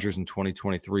against the Dodgers in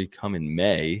 2023 come in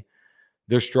May?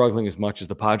 They're struggling as much as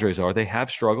the Padres are. They have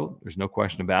struggled. There's no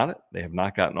question about it. They have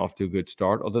not gotten off to a good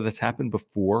start, although that's happened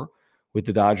before with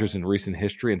the Dodgers in recent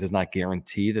history and does not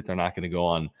guarantee that they're not going to go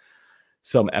on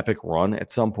some epic run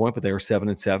at some point, but they were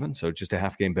 7-7, so just a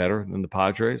half game better than the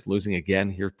Padres, losing again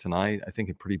here tonight, I think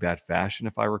in pretty bad fashion,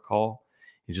 if I recall.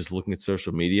 You're just looking at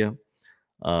social media.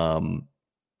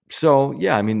 So,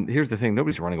 yeah, I mean, here's the thing.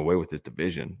 Nobody's running away with this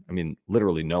division. I mean,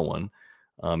 literally no one.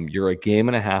 You're a game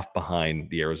and a half behind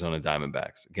the Arizona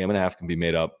Diamondbacks. A game and a half can be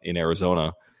made up in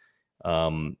Arizona,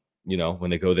 when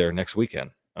they go there next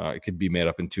weekend. It could be made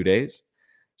up in 2 days.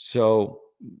 So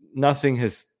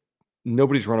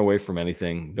nobody's run away from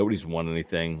anything. Nobody's won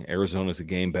anything. Arizona's a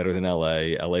game better than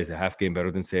LA. LA's a half game better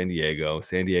than San Diego.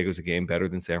 San Diego's a game better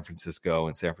than San Francisco.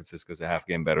 And San Francisco's a half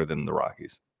game better than the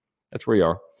Rockies. That's where you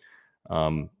are.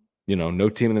 No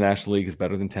team in the National League is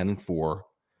better than 10-4.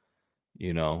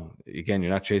 Again, you're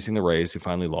not chasing the Rays, who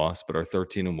finally lost, but are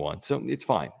 13-1. So it's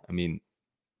fine. I mean,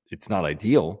 it's not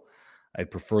ideal. I'd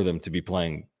prefer them to be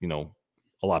playing,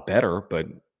 a lot better, but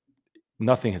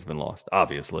nothing has been lost,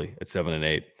 obviously, at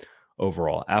 7-8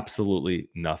 overall. Absolutely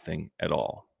nothing at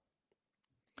all.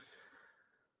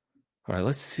 All right,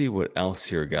 let's see what else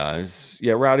here, guys.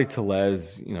 Yeah, Rowdy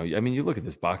Tellez, you look at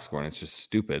this box score and it's just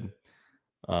stupid.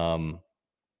 Let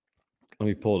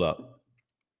me pull it up.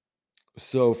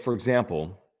 So, for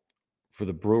example, for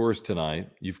the Brewers tonight,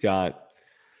 you've got,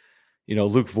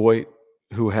 Luke Voit,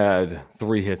 who had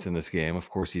 3 hits in this game. Of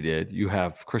course he did. You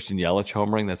have Christian Yelich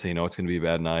homering. That's how you know it's going to be a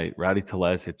bad night. Rowdy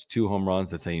Tellez hits 2 home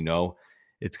runs. That's how you know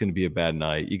it's going to be a bad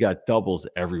night. You got doubles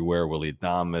everywhere. Willie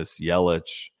Adames,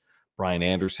 Yelich, Brian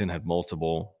Anderson had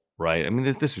multiple, right? I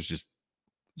mean, this was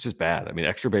just bad. I mean,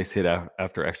 extra base hit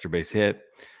after extra base hit.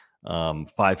 5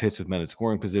 hits with men in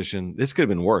scoring position. This could have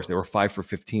been worse. They were 5 for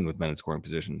 15 with men in scoring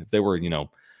position. If they were,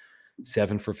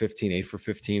 7 for 15, 8 for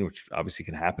 15, which obviously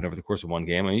can happen over the course of one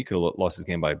game. I mean, you could have lost this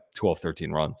game by 12,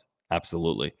 13 runs.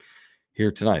 Absolutely. Here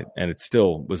tonight. And it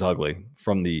still was ugly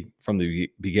from the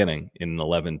beginning in an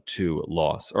 11-2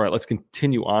 loss. All right, let's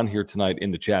continue on here tonight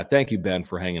in the chat. Thank you, Ben,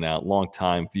 for hanging out.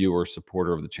 Longtime viewer,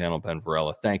 supporter of the channel, Ben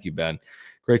Varela. Thank you, Ben.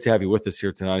 Great to have you with us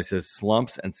here tonight. He says,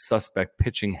 slumps and suspect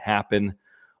pitching happen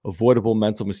Avoidable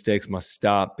mental mistakes must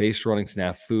stop. Base running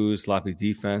snafus, sloppy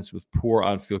defense with poor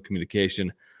on-field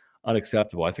communication,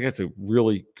 unacceptable. I think that's a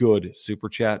really good super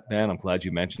chat, Ben. I'm glad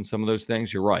you mentioned some of those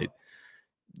things. You're right.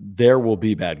 There will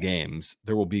be bad games.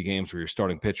 There will be games where your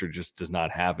starting pitcher just does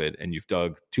not have it, and you've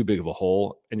dug too big of a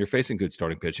hole, and you're facing good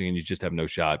starting pitching, and you just have no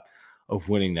shot of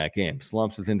winning that game.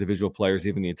 Slumps with individual players,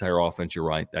 even the entire offense, you're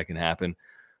right, that can happen.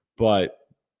 But,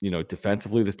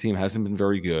 defensively, this team hasn't been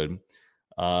very good.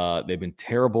 They've been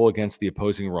terrible against the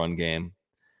opposing run game,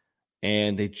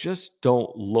 and they just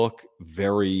don't look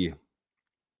very,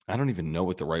 I don't even know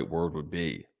what the right word would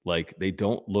be. Like, they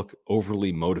don't look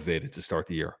overly motivated to start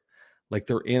the year. Like,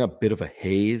 they're in a bit of a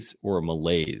haze or a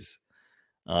malaise.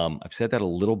 I've said that a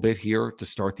little bit here to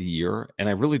start the year, and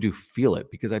I really do feel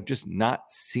it because I'm just not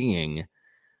seeing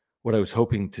what I was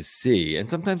hoping to see. And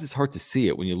sometimes it's hard to see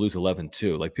it when you lose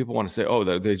 11-2. Like, people want to say, oh,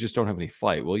 they just don't have any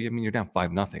fight. Well, you're down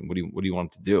 5-0. What do you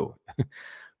want them to do?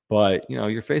 But,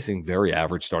 you're facing very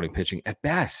average starting pitching at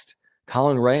best.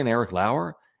 Colin Ray and Eric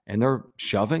Lauer, and they're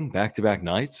shoving back-to-back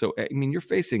nights. So, you're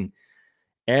facing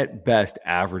at best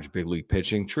average big league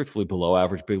pitching, truthfully below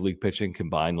average big league pitching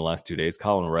combined the last 2 days.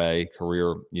 Colin Ray,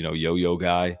 career, yo-yo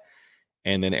guy.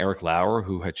 And then Eric Lauer,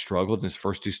 who had struggled in his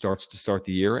first 2 starts to start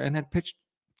the year and had pitched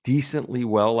decently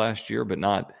well last year, but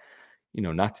not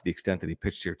to the extent that he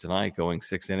pitched here tonight, going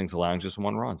 6 innings, allowing just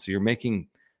 1 run. So you're making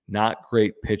not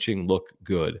great pitching look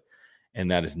good. And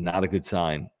that is not a good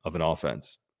sign of an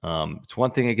offense. It's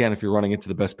one thing, again, if you're running into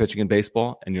the best pitching in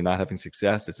baseball and you're not having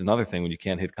success. It's another thing when you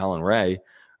can't hit Colin Ray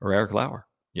or Eric Lauer.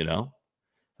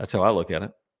 That's how I look at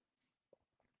it.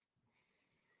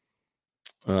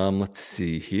 Let's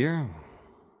see here.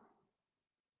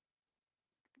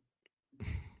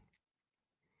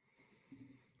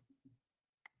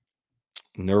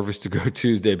 Nervous to go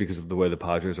Tuesday because of the way the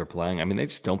Padres are playing. They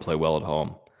just don't play well at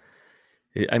home.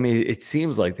 It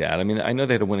seems like that. I know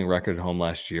they had a winning record at home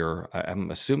last year.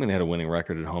 I'm assuming they had a winning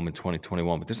record at home in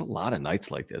 2021, but there's a lot of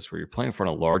nights like this where you're playing in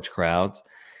front of large crowds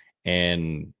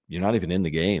and you're not even in the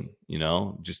game,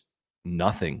 just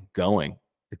nothing going,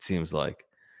 it seems like.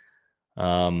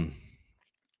 What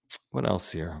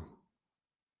else here?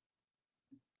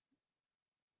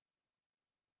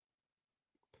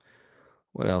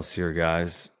 What else here,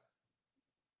 guys?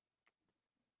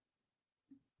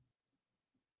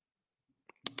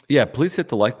 Yeah, please hit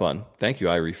the like button. Thank you,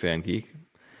 Irie Fan Geek.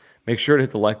 Make sure to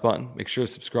hit the like button. Make sure to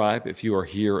subscribe if you are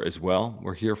here as well.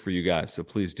 We're here for you guys, so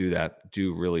please do that.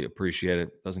 Do really appreciate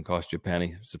it. Doesn't cost you a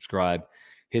penny. Subscribe.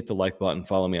 Hit the like button.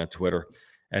 Follow me on Twitter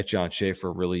at John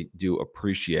Schaefer. Really do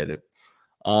appreciate it.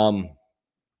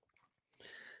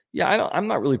 Yeah, I'm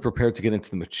not really prepared to get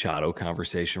into the Machado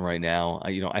conversation right now.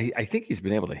 I think he's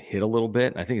been able to hit a little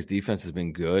bit. I think his defense has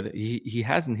been good. He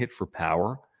hasn't hit for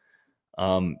power.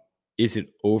 Is it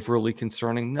overly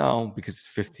concerning? No, because it's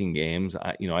 15 games.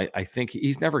 I think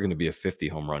he's never going to be a 50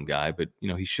 home run guy, but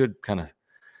he should kind of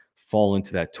fall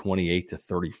into that 28 to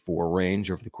 34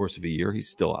 range over the course of a year. He's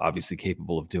still obviously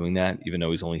capable of doing that, even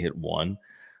though he's only hit 1.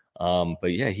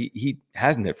 But yeah, he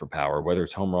hasn't hit for power, whether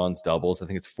it's home runs, doubles. I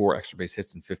think it's 4 extra base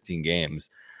hits in 15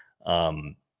 games.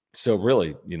 So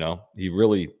really, he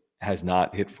really has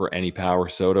not hit for any power.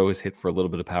 Soto has hit for a little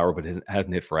bit of power, but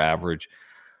hasn't hit for average.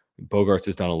 Bogarts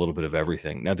has done a little bit of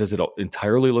everything. Now, does it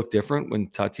entirely look different when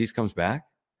Tatis comes back?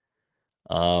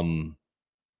 I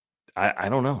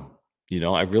don't know.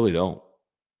 I really don't.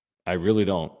 I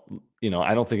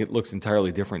don't think it looks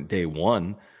entirely different day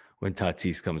one when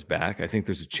Tatis comes back. I think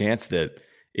there's a chance that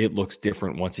it looks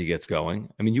different once he gets going.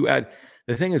 The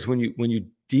thing is when you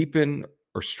deepen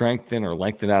or strengthen or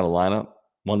lengthen out a lineup,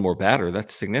 one more batter,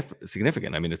 that's significant.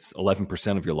 It's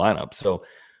 11% of your lineup. So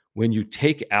when you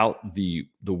take out the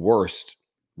worst,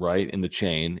 right, in the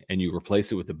chain and you replace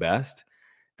it with the best,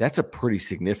 that's a pretty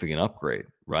significant upgrade,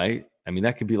 right?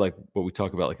 That could be like what we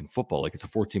talk about like in football, like it's a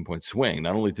 14-point swing.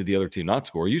 Not only did the other team not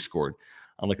score, you scored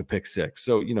on like a pick 6.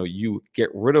 So, you get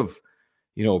rid of,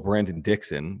 Brandon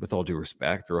Dixon, with all due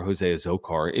respect, or a Jose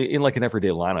Azocar in like an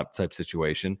everyday lineup type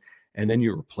situation, and then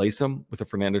you replace them with a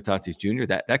Fernando Tatis Jr.,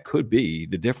 that could be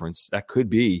the difference. That could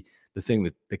be the thing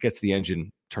that gets the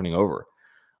engine turning over.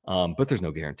 But there's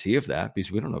no guarantee of that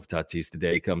because we don't know if Tatis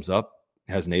today comes up,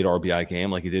 has an 8 RBI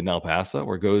game like he did in El Paso,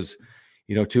 or goes,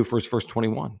 2 for his first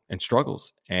 21 and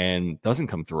struggles and doesn't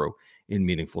come through in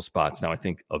meaningful spots. Now, I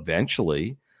think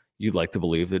eventually you'd like to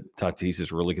believe that Tatis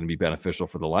is really going to be beneficial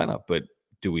for the lineup, but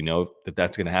do we know that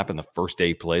that's going to happen the first day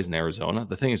he plays in Arizona?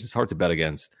 The thing is, it's hard to bet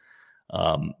against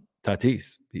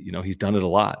Tatis. He's done it a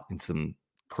lot in some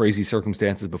crazy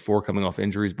circumstances before, coming off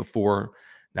injuries before,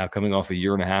 now coming off a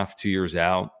year and a half, 2 years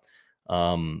out.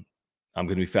 I'm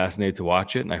going to be fascinated to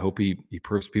watch it, and I hope he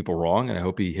proves people wrong, and I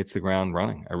hope he hits the ground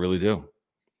running. I really do.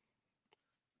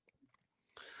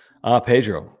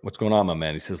 Pedro, what's going on, my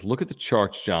man? He says, look at the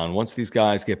charts, John. Once these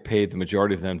guys get paid, the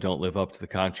majority of them don't live up to the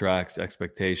contracts,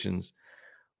 expectations.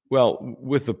 Well,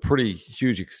 with a pretty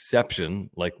huge exception,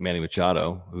 like Manny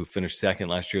Machado, who finished second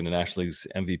last year in the National League's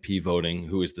MVP voting,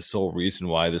 who is the sole reason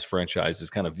why this franchise is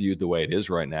kind of viewed the way it is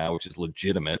right now, which is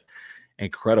legitimate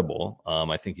and credible.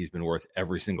 I think he's been worth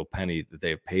every single penny that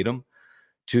they have paid him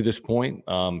to this point.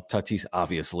 Tatis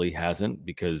obviously hasn't,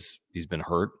 because he's been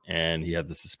hurt and he had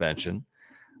the suspension.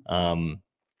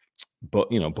 But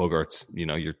Bogarts,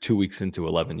 you're 2 weeks into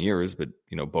 11 years, but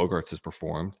Bogarts has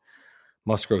performed.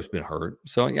 Musgrove's been hurt.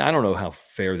 So yeah, I don't know how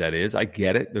fair that is. I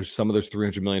get it. There's some of those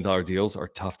 $300 million deals are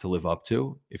tough to live up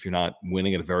to if you're not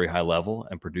winning at a very high level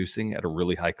and producing at a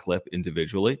really high clip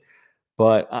individually.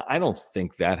 But I don't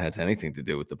think that has anything to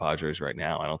do with the Padres right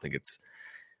now. I don't think it's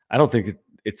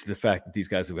the fact that these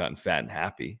guys have gotten fat and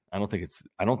happy. I don't think it's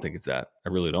that. I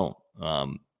really don't.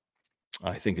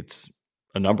 I think it's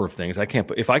a number of things.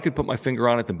 If I could put my finger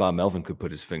on it, then Bob Melvin could put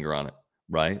his finger on it,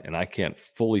 right? And I can't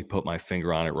fully put my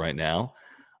finger on it right now,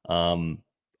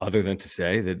 other than to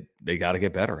say that they got to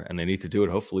get better, and they need to do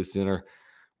it hopefully sooner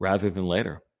rather than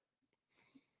later.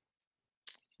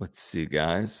 Let's see,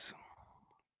 guys.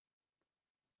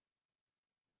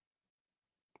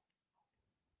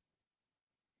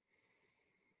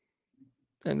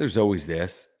 And there's always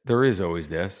this. There is always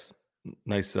this.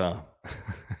 Nice,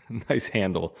 nice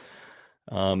handle.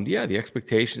 Yeah, the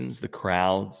expectations, the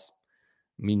crowds.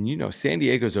 I mean, San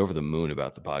Diego's over the moon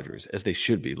about the Padres, as they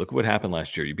should be. Look at what happened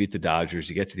last year. You beat the Dodgers.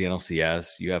 You get to the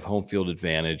NLCS. You have home field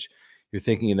advantage. You're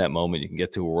thinking in that moment you can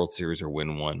get to a World Series or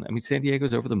win one. I mean, San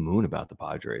Diego's over the moon about the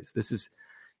Padres. This is,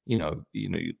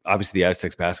 obviously the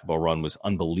Aztecs basketball run was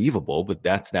unbelievable, but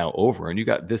that's now over. And you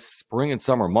got this spring and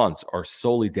summer months are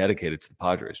solely dedicated to the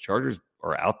Padres. Chargers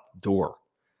are out the door,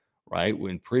 right?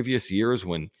 When previous years,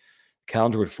 when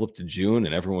calendar would flip to June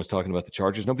and everyone was talking about the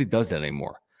Chargers, nobody does that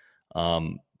anymore.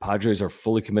 Padres are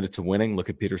fully committed to winning. Look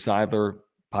at Peter Seidler.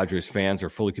 Padres fans are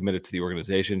fully committed to the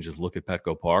organization. Just look at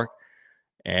Petco Park.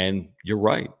 And you're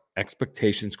right.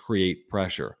 Expectations create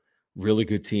pressure. Really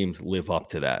good teams live up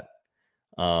to that.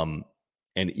 And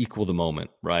equal the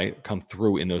moment, right? Come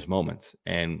through in those moments.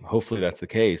 And hopefully that's the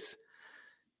case.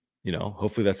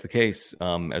 Hopefully that's the case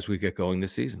as we get going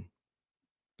this season,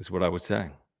 is what I would say.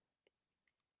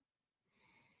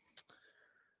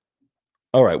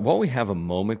 All right. While we have a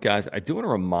moment, guys, I do want to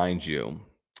remind you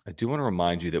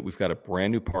that we've got a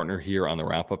brand new partner here on the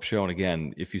Wrap-Up Show. And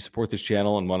again, if you support this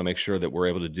channel and want to make sure that we're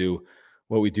able to do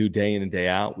what we do day in and day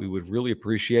out, we would really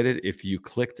appreciate it if you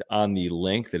clicked on the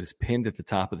link that is pinned at the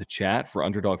top of the chat for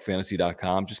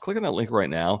UnderdogFantasy.com. Just click on that link right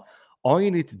now. All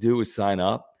you need to do is sign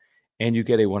up, and you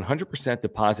get a 100%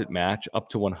 deposit match up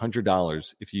to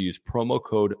 $100 if you use promo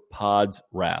code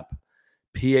PODSWRAP,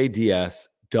 PADSWRAP.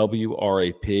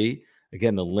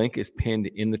 Again, the link is pinned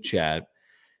in the chat.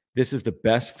 This is the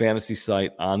best fantasy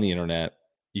site on the internet.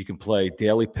 You can play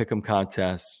daily pick'em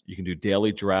contests. You can do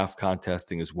daily draft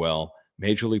contesting as well.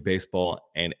 Major League Baseball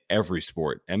and every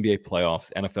sport. NBA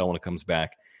playoffs, NFL when it comes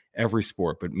back, every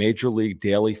sport. But Major League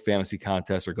daily fantasy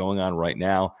contests are going on right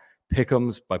now.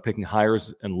 Pick'ems by picking higher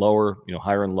and lower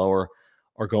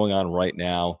are going on right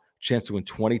now. Chance to win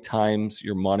 20 times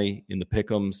your money in the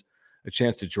pick'ems. A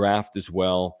chance to draft as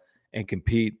well and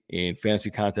compete in fantasy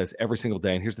contests every single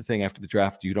day. And here's the thing, after the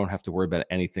draft, you don't have to worry about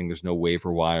anything. There's no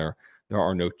waiver wire. There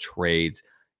are no trades.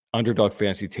 Underdog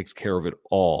Fantasy takes care of it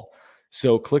all.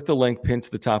 So click the link pinned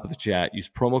to the top of the chat. Use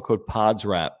promo code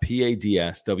PODSWRAP,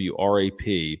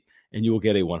 PADSWRAP, and you will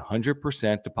get a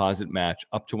 100% deposit match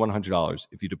up to $100.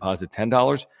 If you deposit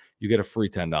 $10, you get a free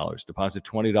 $10. Deposit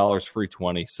 $20, free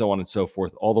 $20, so on and so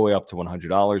forth, all the way up to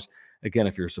 $100. Again,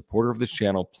 if you're a supporter of this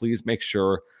channel, please make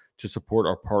sure to support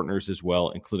our partners as well,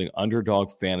 including Underdog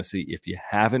Fantasy. If you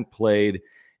haven't played,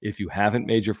 if you haven't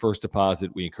made your first deposit,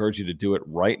 we encourage you to do it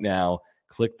right now.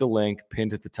 Click the link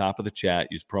pinned at the top of the chat.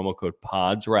 Use promo code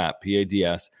PODSWRAP,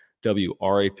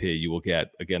 PADSWRAP. You will get,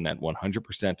 again, that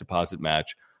 100% deposit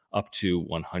match up to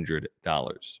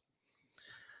 $100.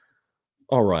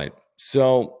 All right.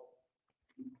 So,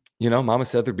 Mama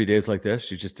said there'd be days like this.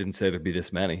 She just didn't say there'd be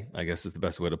this many, I guess is the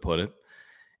best way to put it.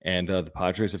 And the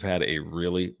Padres have had a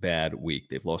really bad week.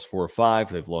 They've lost 4 or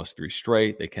 5. They've lost 3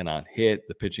 straight. They cannot hit.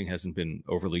 The pitching hasn't been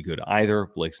overly good either.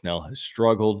 Blake Snell has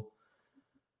struggled.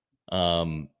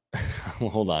 Hold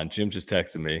on. Jim just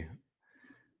texted me.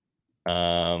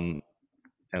 And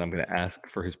I'm going to ask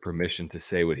for his permission to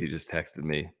say what he just texted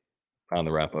me on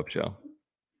the Wrap-Up Show.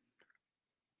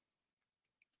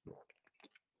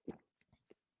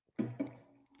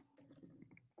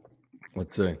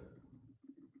 Let's see.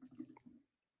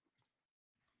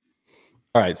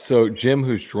 All right. So Jim,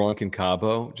 who's drunk in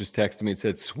Cabo, just texted me and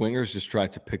said, Swingers just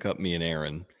tried to pick up me and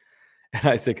Aaron. And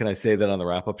I said, can I say that on the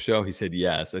wrap-up show? He said,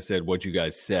 yes. I said, what'd you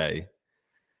guys say?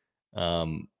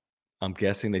 I'm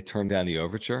guessing they turned down the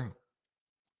overture.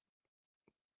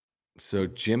 So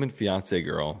Jim and fiance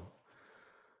girl,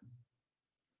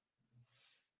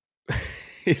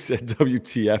 he said,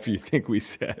 WTF you think we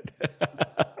said?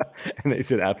 And they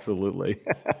said, absolutely.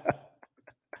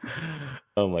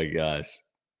 Oh my gosh.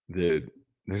 Dude,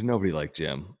 there's nobody like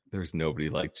Jim. There's nobody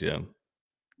like Jim.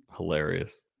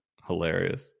 Hilarious.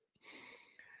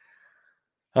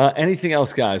 Anything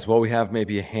else, guys? Well, we have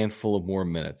maybe a handful of more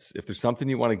minutes. If there's something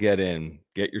you want to get in,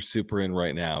 get your super in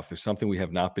right now. If there's something we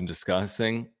have not been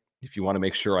discussing, if you want to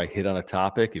make sure I hit on a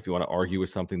topic, if you want to argue with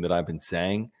something that I've been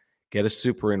saying, get a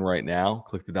super in right now.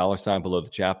 Click the $ below the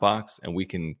chat box, and we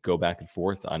can go back and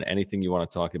forth on anything you want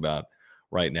to talk about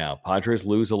right now. Padres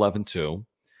lose 11-2.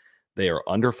 They are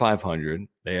under 500.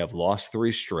 They have lost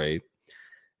 3 straight.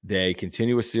 They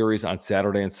continue a series on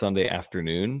Saturday and Sunday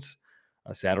afternoons.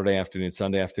 Saturday afternoon,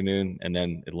 Sunday afternoon, and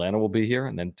then Atlanta will be here,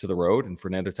 and then to the road, and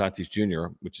Fernando Tatis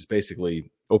Jr., which is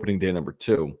basically opening day number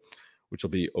 2, which will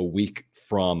be a week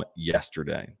from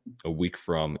yesterday. All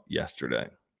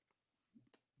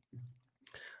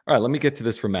right, let me get to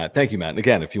this from Matt. Thank you, Matt. And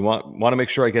again, if you want to make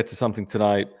sure I get to something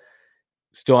tonight,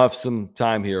 still have some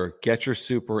time here. Get your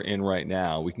super in right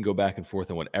now. We can go back and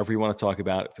forth on whatever you want to talk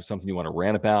about. If there's something you want to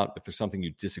rant about, if there's something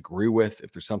you disagree with,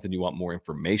 if there's something you want more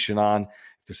information on,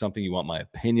 if there's something you want my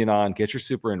opinion on, get your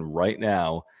super in right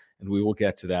now, and we will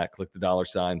get to that. Click the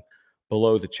 $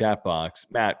 below the chat box.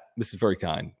 Matt, this is very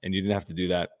kind, and you didn't have to do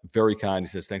that. Very kind. He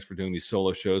says, thanks for doing these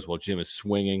solo shows while Jim is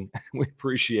swinging. We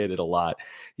appreciate it a lot.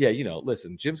 Yeah,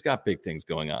 listen, Jim's got big things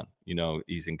going on.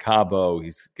 He's in Cabo.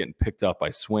 He's getting picked up by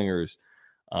swingers.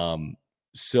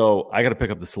 So I got to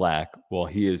pick up the slack while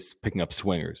he is picking up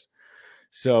swingers.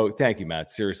 So thank you, Matt.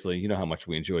 Seriously, you know how much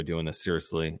we enjoy doing this.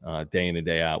 Seriously, day in and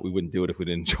day out. We wouldn't do it if we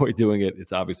didn't enjoy doing it.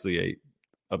 It's obviously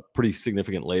a pretty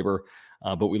significant labor,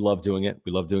 but we love doing it.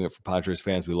 We love doing it for Padres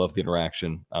fans. We love the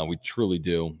interaction. We truly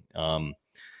do.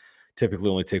 Typically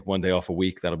only take one day off a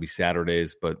week. That'll be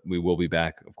Saturdays, but we will be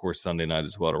back, of course, Sunday night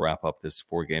as well to wrap up this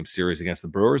 4-game series against the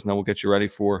Brewers. And then we'll get you ready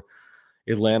for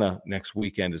Atlanta next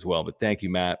weekend as well. But thank you,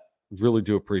 Matt. Really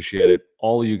do appreciate it.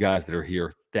 All of you guys that are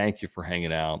here, thank you for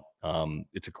hanging out.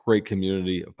 It's a great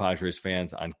community of Padres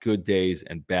fans on good days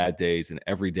and bad days and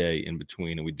every day in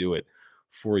between. And we do it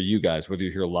for you guys, whether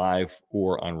you're here live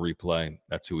or on replay.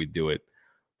 That's who we do it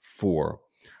for.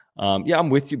 Yeah, I'm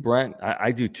with you, Brent.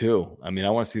 I do too. I mean, I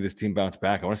want to see this team bounce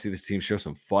back. I want to see this team show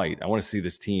some fight. I want to see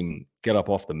this team get up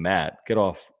off the mat, get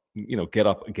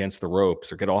up against the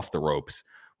ropes or get off the ropes,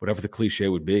 whatever the cliche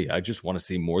would be. I just want to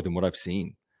see more than what I've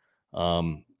seen.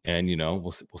 And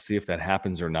we'll see if that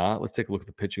happens or not. Let's take a look at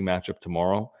the pitching matchup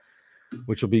tomorrow,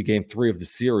 which will be game 3 of the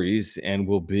series, and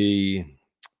will be,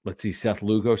 let's see, Seth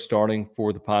Lugo starting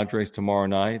for the Padres tomorrow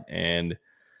night. And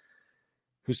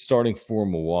who's starting for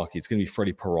Milwaukee? It's going to be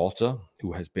Freddie Peralta,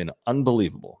 who has been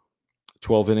unbelievable.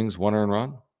 12 innings, 1 earned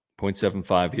run,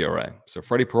 0.75 ERA. So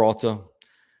Freddie Peralta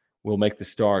will make the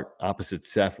start opposite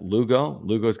Seth Lugo.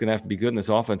 Lugo is going to have to be good in this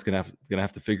offense. Going to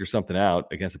have to figure something out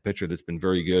against a pitcher that's been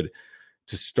very good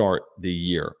to start the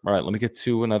year. All right, let me get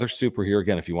to another super here.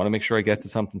 Again, if you want to make sure I get to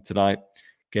something tonight,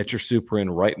 get your super in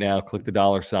right now. Click the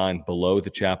 $ below the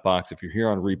chat box. If you're here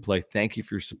on replay, thank you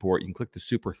for your support. You can click the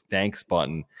super thanks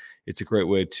button. It's a great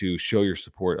way to show your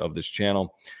support of this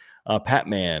channel.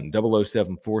 Patman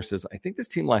 0074 says, I think this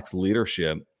team lacks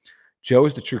leadership. Joe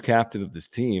is the true captain of this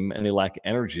team, and they lack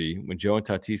energy. When Joe and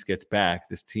Tatis gets back,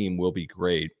 this team will be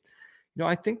great.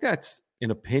 I think that's an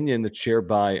opinion that's shared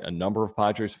by a number of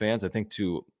Padres fans. I think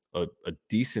to a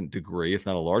decent degree, if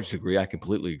not a large degree, I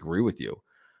completely agree with you.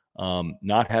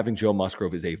 Not having Joe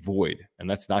Musgrove is a void, and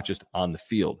that's not just on the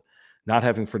field. Not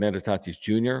having Fernando Tatis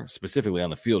Jr., specifically on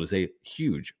the field, is a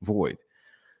huge void.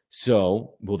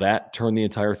 So will that turn the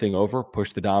entire thing over,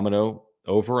 push the domino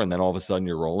over, and then all of a sudden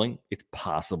you're rolling? It's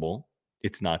possible.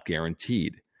 It's not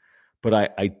guaranteed. But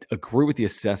I agree with the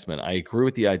assessment. I agree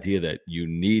with the idea that you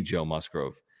need Joe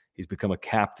Musgrove. He's become a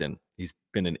captain. He's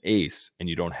been an ace, and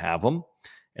you don't have him.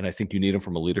 And I think you need him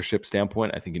from a leadership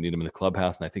standpoint. I think you need him in the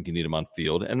clubhouse, and I think you need him on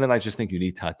field. And then I just think you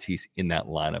need Tatis in that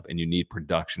lineup, and you need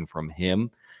production from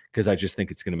him, because I just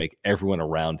think it's going to make everyone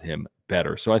around him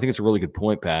better. So I think it's a really good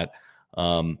point, Pat.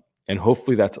 And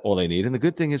hopefully that's all they need. And the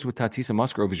good thing is with Tatis and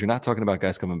Musgrove is you're not talking about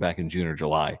guys coming back in June or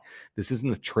July. This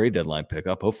isn't a trade deadline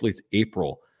pickup. Hopefully it's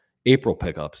April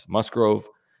pickups. Musgrove,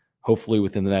 hopefully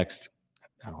within the next,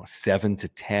 7 to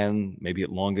 10, maybe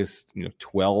at longest,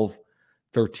 12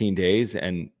 13 days,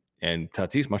 and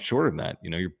Tatis much shorter than that.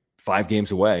 You're 5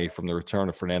 games away from the return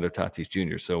of Fernando Tatis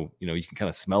Jr. So, you can kind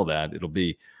of smell that. It'll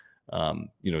be,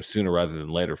 sooner rather than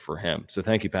later for him. So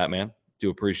thank you, Pat, man. Do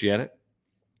appreciate it.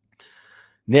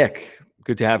 Nick,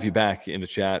 good to have you back in the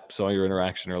chat. Saw your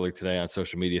interaction earlier today on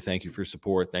social media. Thank you for your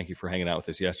support. Thank you for hanging out with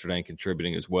us yesterday and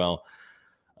contributing as well.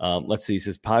 Let's see. He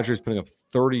says, Padres putting up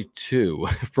 32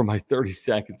 for my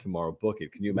 32nd tomorrow. Book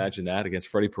it. Can you imagine that against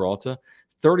Freddie Peralta?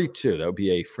 32. That would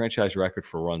be a franchise record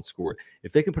for runs scored.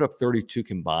 If they can put up 32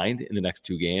 combined in the next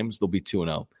 2 games, they'll be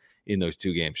 2-0 in those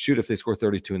 2 games. Shoot, if they score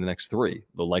 32 in the next 3,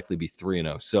 they'll likely be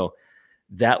 3-0. So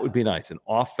that would be nice. An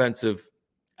offensive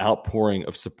outpouring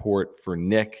of support for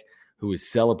Nick, who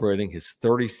is celebrating his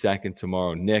 32nd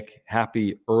tomorrow. Nick,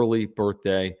 happy early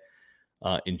birthday.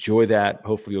 Enjoy that.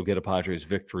 Hopefully you'll get a Padres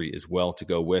victory as well to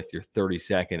go with your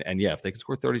 32nd. And yeah, if they can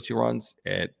score 32 runs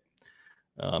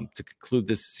to conclude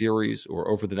this series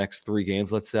or over the next 3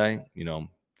 games, let's say,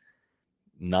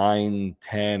 9,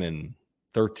 10, and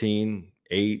 13,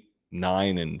 8,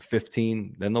 9, and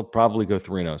 15, then they'll probably go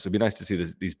 3-0. So it'd be nice to see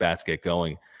these bats get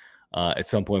going at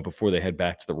some point before they head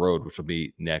back to the road, which will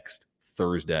be next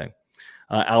Thursday.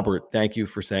 Albert, thank you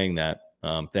for saying that.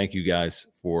 Thank you guys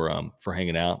for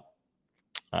hanging out.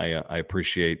 I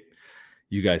appreciate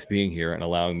you guys being here and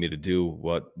allowing me to do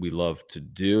what we love to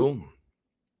do.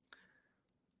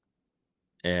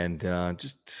 And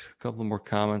just a couple more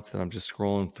comments that I'm just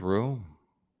scrolling through.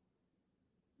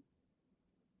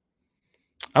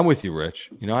 I'm with you,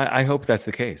 Rich. I hope that's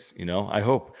the case. I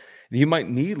hope you might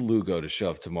need Lugo to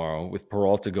shove tomorrow with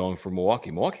Peralta going for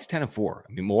Milwaukee. Milwaukee's 10-4.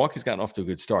 I mean, Milwaukee's gotten off to a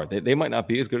good start. They might not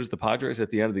be as good as the Padres at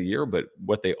the end of the year, but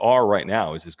what they are right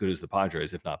now is as good as the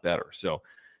Padres, if not better. So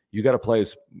you got to play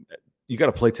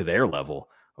to their level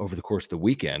over the course of the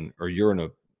weekend, or you're in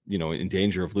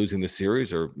danger of losing the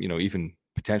series, or even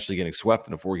potentially getting swept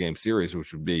in a 4-game series,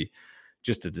 which would be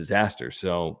just a disaster.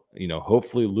 So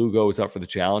hopefully Lugo is up for the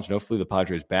challenge, and hopefully the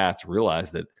Padres bats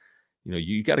realize that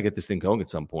you got to get this thing going at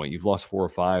some point. You've lost 4 or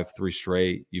 5, 3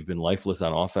 straight. You've been lifeless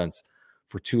on offense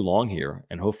for too long here,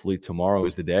 and hopefully tomorrow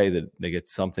is the day that they get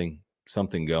something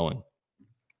going.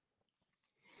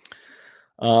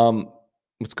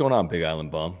 What's going on, Big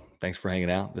Island Bum? Thanks for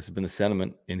hanging out. This has been the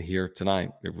sentiment in here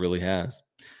tonight. It really has.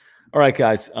 All right,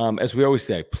 guys. As we always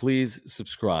say, please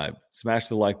subscribe, smash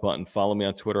the like button, follow me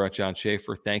on Twitter at John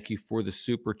Schaefer. Thank you for the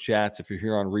super chats. If you're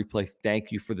here on replay,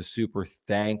 thank you for the super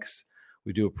thanks.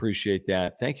 We do appreciate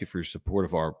that. Thank you for your support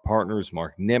of our partners,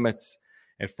 Mark Nimitz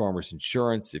at Farmers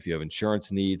Insurance. If you have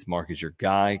insurance needs, Mark is your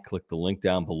guy. Click the link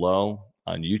down below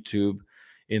on YouTube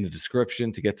in the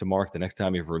description to get to Mark. The next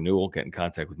time you have a renewal, get in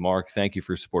contact with Mark. Thank you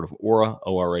for your support of Aura,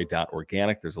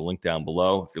 ORA.organic. There's a link down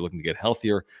below. If you're looking to get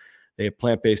healthier, they have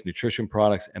plant-based nutrition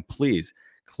products. And please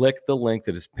click the link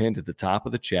that is pinned at the top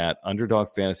of the chat,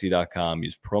 underdogfantasy.com.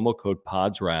 Use promo code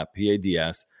PODSWRAP,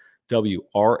 PADSWRAP,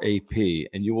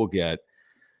 and you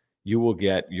will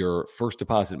get your first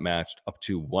deposit matched up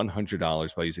to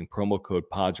 $100 by using promo code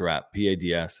PODSWRAP,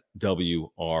 PADSWRAP.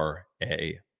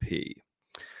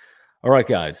 All right,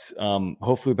 guys.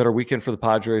 Hopefully a better weekend for the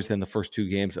Padres than the first 2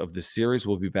 games of this series.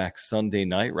 We'll be back Sunday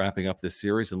night, wrapping up this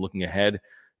series and looking ahead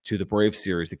to the Braves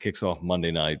series that kicks off Monday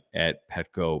night at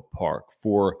Petco Park.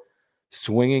 For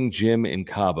Swinging Jim in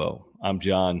Cabo, I'm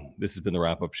John. This has been the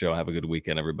wrap-up show. Have a good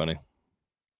weekend, everybody.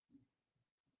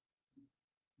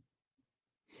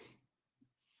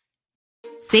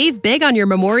 Save big on your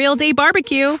Memorial Day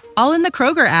barbecue, all in the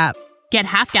Kroger app. Get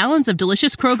half gallons of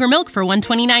delicious Kroger milk for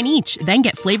 $1.29 each. Then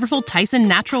get flavorful Tyson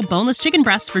natural boneless chicken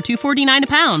breasts for $2.49 a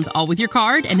pound, all with your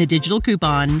card and a digital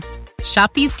coupon.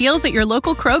 Shop these deals at your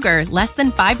local Kroger, less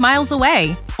than 5 miles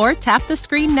away. Or tap the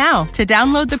screen now to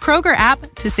download the Kroger app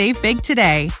to save big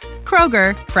today.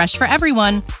 Kroger, fresh for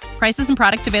everyone. Prices and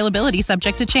product availability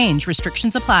subject to change.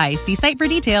 Restrictions apply. See site for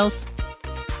details.